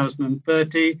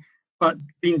 2030, but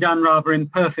being done rather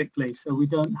imperfectly. So we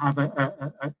don't have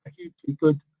a hugely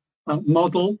good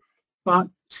model. But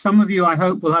some of you, I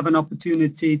hope, will have an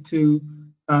opportunity to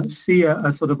see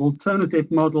a sort of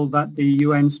alternative model that the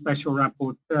UN Special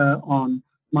Rapporteur on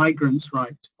Migrants'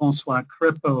 Rights, François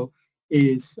Crépeau,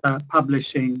 is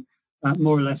publishing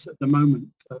more or less at the moment.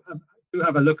 So do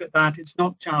have a look at that. It's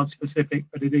not child specific,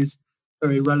 but it is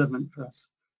very relevant for us.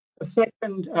 The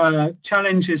second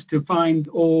challenge is to find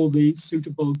all the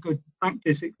suitable good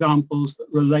practice examples that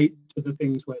relate to the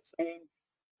things we're saying.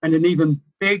 And an even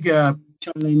bigger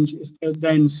challenge is to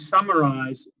then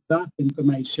summarize that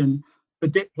information for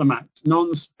diplomats,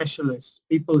 non-specialists,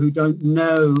 people who don't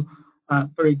know,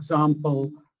 for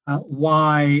example,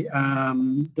 why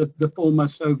the former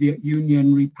Soviet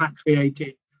Union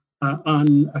repatriated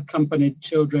unaccompanied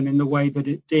children in the way that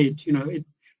it did. You know,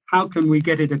 how can we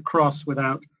get it across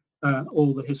without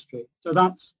all the history? So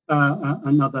that's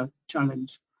another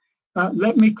challenge.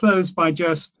 Let me close by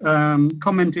just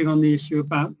commenting on the issue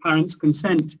about parents'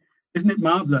 consent. Isn't it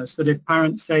marvelous that if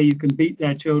parents say you can beat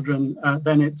their children,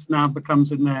 then it now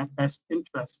becomes in their best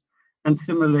interest? And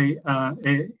similarly,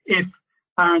 if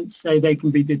parents say they can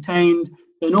be detained,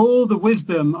 then all the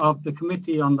wisdom of the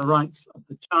Committee on the Rights of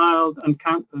the Child and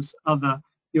countless other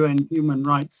UN human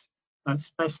rights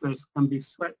specialists can be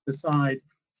swept aside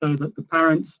so that the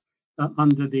parents,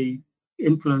 under the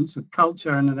influence of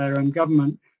culture and of their own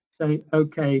government, say,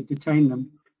 okay, detain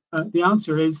them. The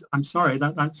answer is, I'm sorry,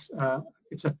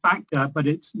 it's a factor, but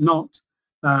it's not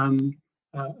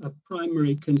a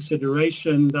primary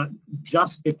consideration that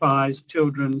justifies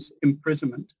children's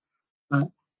imprisonment.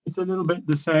 It's a little bit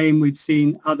the same. We've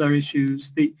seen other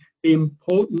issues. The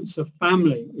importance of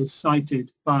family is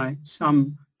cited by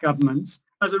some governments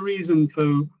as a reason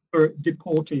for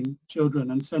deporting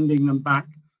children and sending them back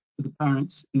to the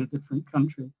parents in a different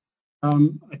country.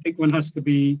 I think one has to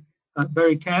be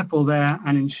very careful there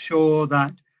and ensure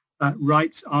that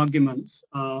rights arguments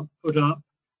are put up,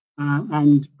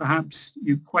 and perhaps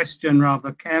you question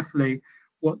rather carefully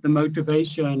what the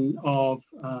motivation of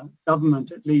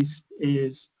government at least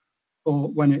is, or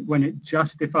when it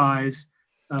justifies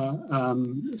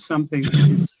something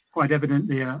that is quite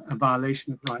evidently a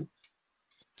violation of rights.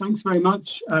 Thanks very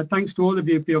much. Thanks to all of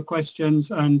you for your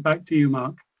questions, and back to you,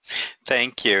 Mark.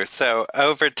 Thank you. So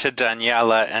over to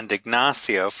Daniela and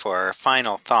Ignacio for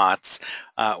final thoughts.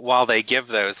 While they give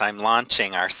those, I'm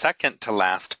launching our second to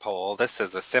last poll. This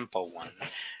is a simple one.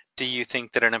 Do you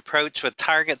think that an approach with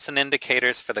targets and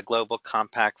indicators for the global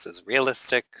compacts is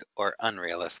realistic or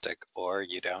unrealistic, or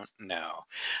you don't know?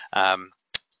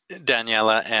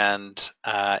 Daniela and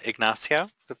Ignacio,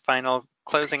 the final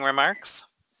closing remarks.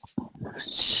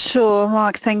 Sure,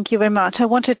 Mark, thank you very much. I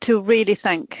wanted to really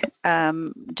thank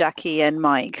Jackie and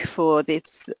Mike for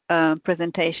this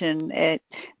presentation.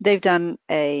 They've done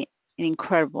an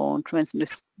incredible and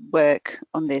tremendous work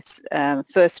on this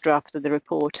first draft of the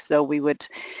report, so we would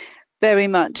very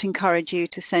much encourage you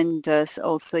to send us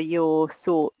also your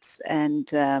thoughts and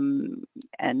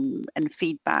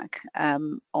feedback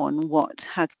on what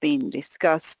has been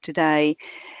discussed today.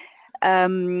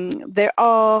 There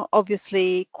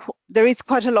is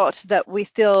quite a lot that we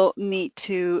still need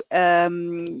to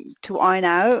iron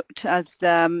out, as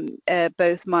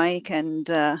both Mike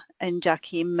and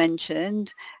Jackie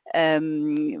mentioned.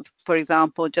 For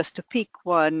example, just to pick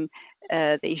one,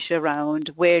 the issue around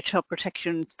where child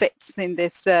protection fits in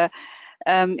this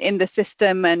in the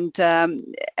system, and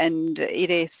it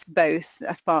is both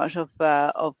as part of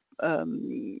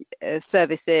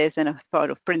services and as part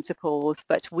of principles,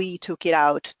 but we took it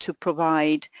out to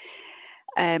provide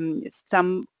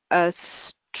some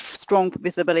strong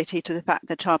visibility to the fact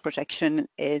that child protection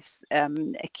is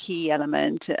a key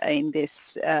element in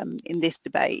this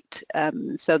debate.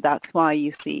 So that's why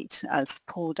you see it as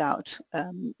pulled out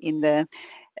in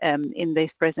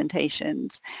these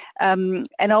presentations. And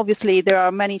obviously there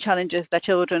are many challenges that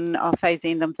children are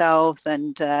facing themselves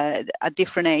and at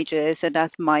different ages, and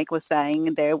as Mike was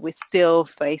saying, we're still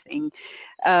facing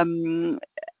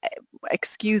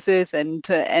excuses and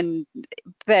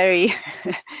very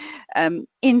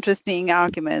interesting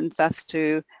arguments as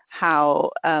to how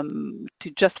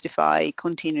to justify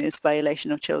continuous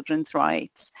violation of children's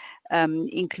rights,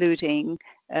 including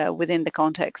within the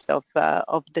context of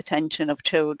detention of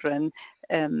children,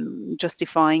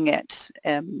 justifying it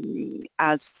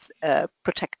as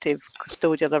protective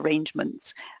custodial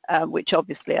arrangements, which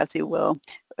obviously, as you will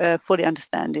fully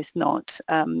understand, is not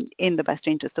in the best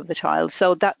interest of the child.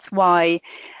 So that's why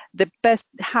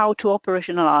how to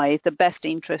operationalize the best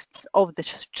interests of the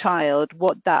child,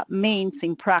 what that means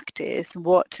in practice,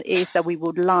 what is that we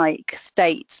would like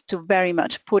states to very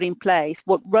much put in place,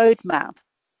 what roadmaps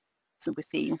we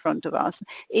see in front of us,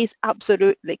 is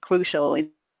absolutely crucial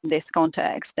in this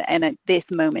context and at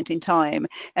this moment in time,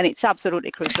 and it's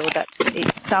absolutely crucial that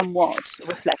it's somewhat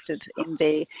reflected in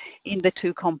the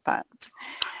two compacts.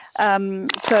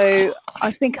 So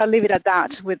I think I'll leave it at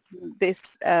that with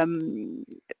this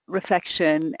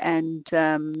reflection, and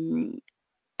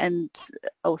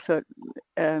also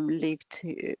leave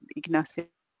to Ignacio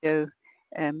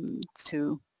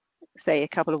to say a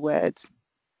couple of words.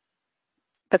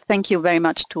 But thank you very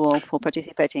much to all for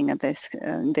participating at this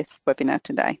webinar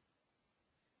today.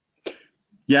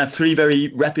 Yeah, 3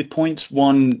 very rapid points.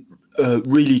 One,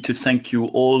 really to thank you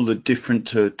all, the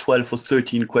different 12 or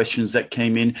 13 questions that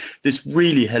came in. This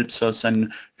really helps us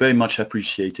and very much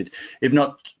appreciated. If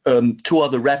not, 2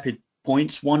 other rapid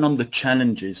points. One on the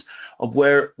challenges of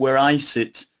where I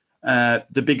sit.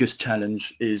 The biggest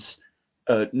challenge is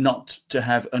not to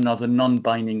have another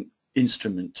non-binding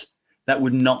instrument. That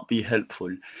would not be helpful.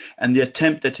 And the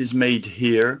attempt that is made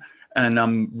here, and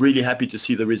I'm really happy to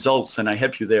see the results, and I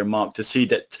help you there, Mark, to see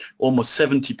that almost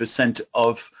 70%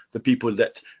 of the people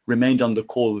that remained on the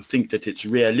call think that it's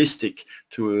realistic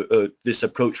to this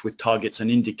approach with targets and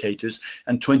indicators,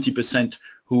 and 20%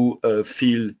 who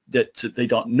feel that they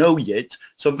don't know yet.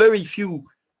 So very few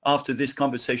after this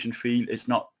conversation feel it's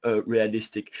not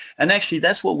realistic. And actually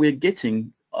that's what we're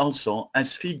getting also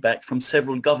as feedback from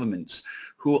several governments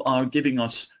who are giving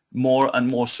us more and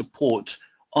more support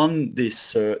on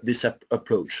this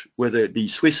approach, whether it be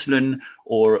Switzerland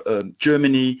or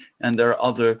Germany, and there are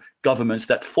other governments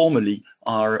that formally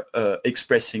are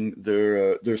expressing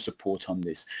their support on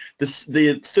this.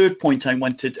 The third point I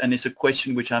wanted, and it's a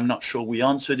question which I'm not sure we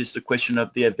answered, is the question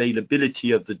of the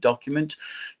availability of the document.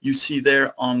 You see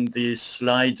there on the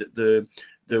slide the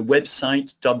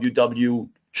website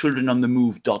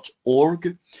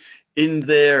www.childrenonthemove.org. In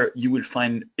there you will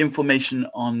find information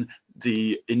on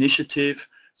the initiative,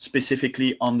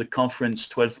 specifically on the conference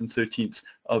 12th and 13th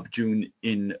of June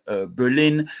in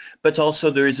Berlin, but also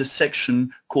there is a section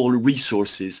called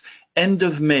resources. End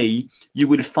of May you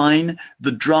will find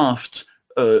the draft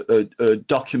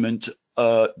document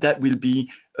that will be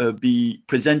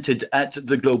presented at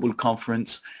the global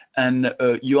conference, and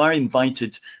you are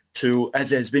invited to,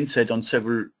 as has been said on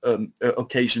several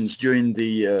occasions during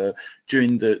the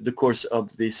course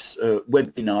of this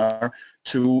webinar,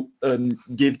 to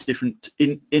give different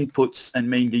inputs and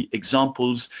mainly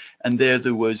examples. And there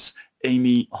was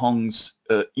Amy Hong's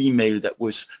email that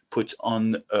was put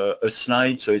on a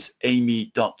slide, so it's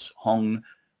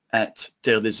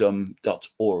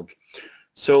amy.hong@terredeshommes.org.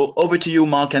 So over to you,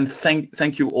 Mark, and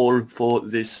thank you all for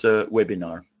this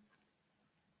webinar.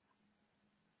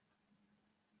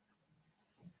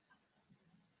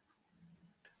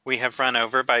 We have run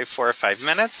over by 4 or 5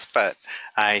 minutes, but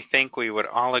I think we would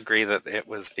all agree that it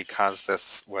was because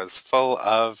this was full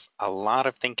of a lot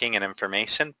of thinking and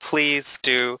information. Please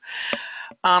do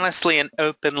honestly and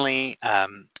openly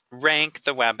rank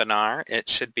the webinar. It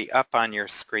should be up on your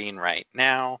screen right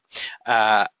now.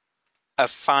 A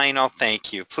final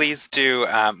thank you. Please do,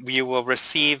 you will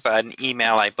receive an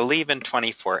email, I believe in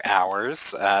 24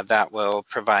 hours, that will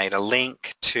provide a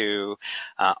link to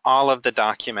all of the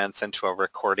documents and to a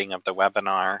recording of the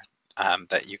webinar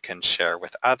that you can share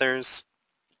with others.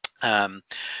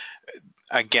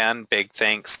 Again, big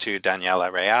thanks to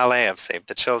Daniela Reale of Save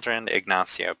the Children,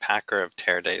 Ignacio Packer of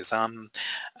Terre des Hommes,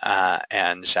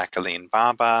 and Jacqueline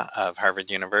Baba of Harvard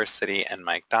University, and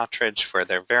Mike Dottridge for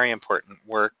their very important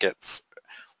work. It's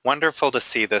wonderful to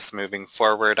see this moving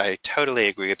forward. I totally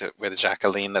agree with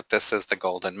Jacqueline that this is the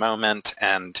golden moment,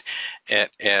 and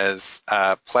it is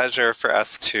a pleasure for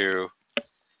us to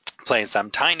play some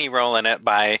tiny role in it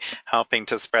by helping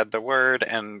to spread the word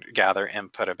and gather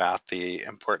input about the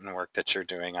important work that you're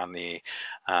doing on the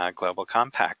Global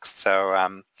Compacts.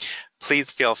 So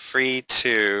please feel free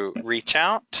to reach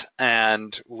out,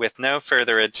 and with no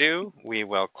further ado, we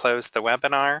will close the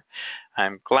webinar.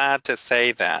 I'm glad to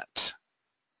say that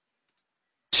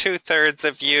 2/3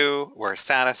 of you were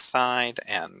satisfied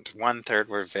and 1/3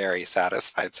 were very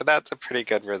satisfied. So that's a pretty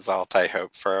good result, I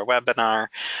hope, for a webinar.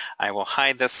 I will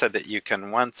hide this so that you can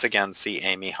once again see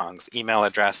Amy Hong's email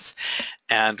address.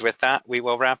 And with that, we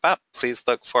will wrap up. Please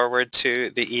look forward to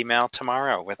the email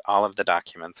tomorrow with all of the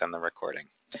documents and the recording.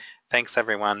 Thanks,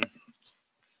 everyone.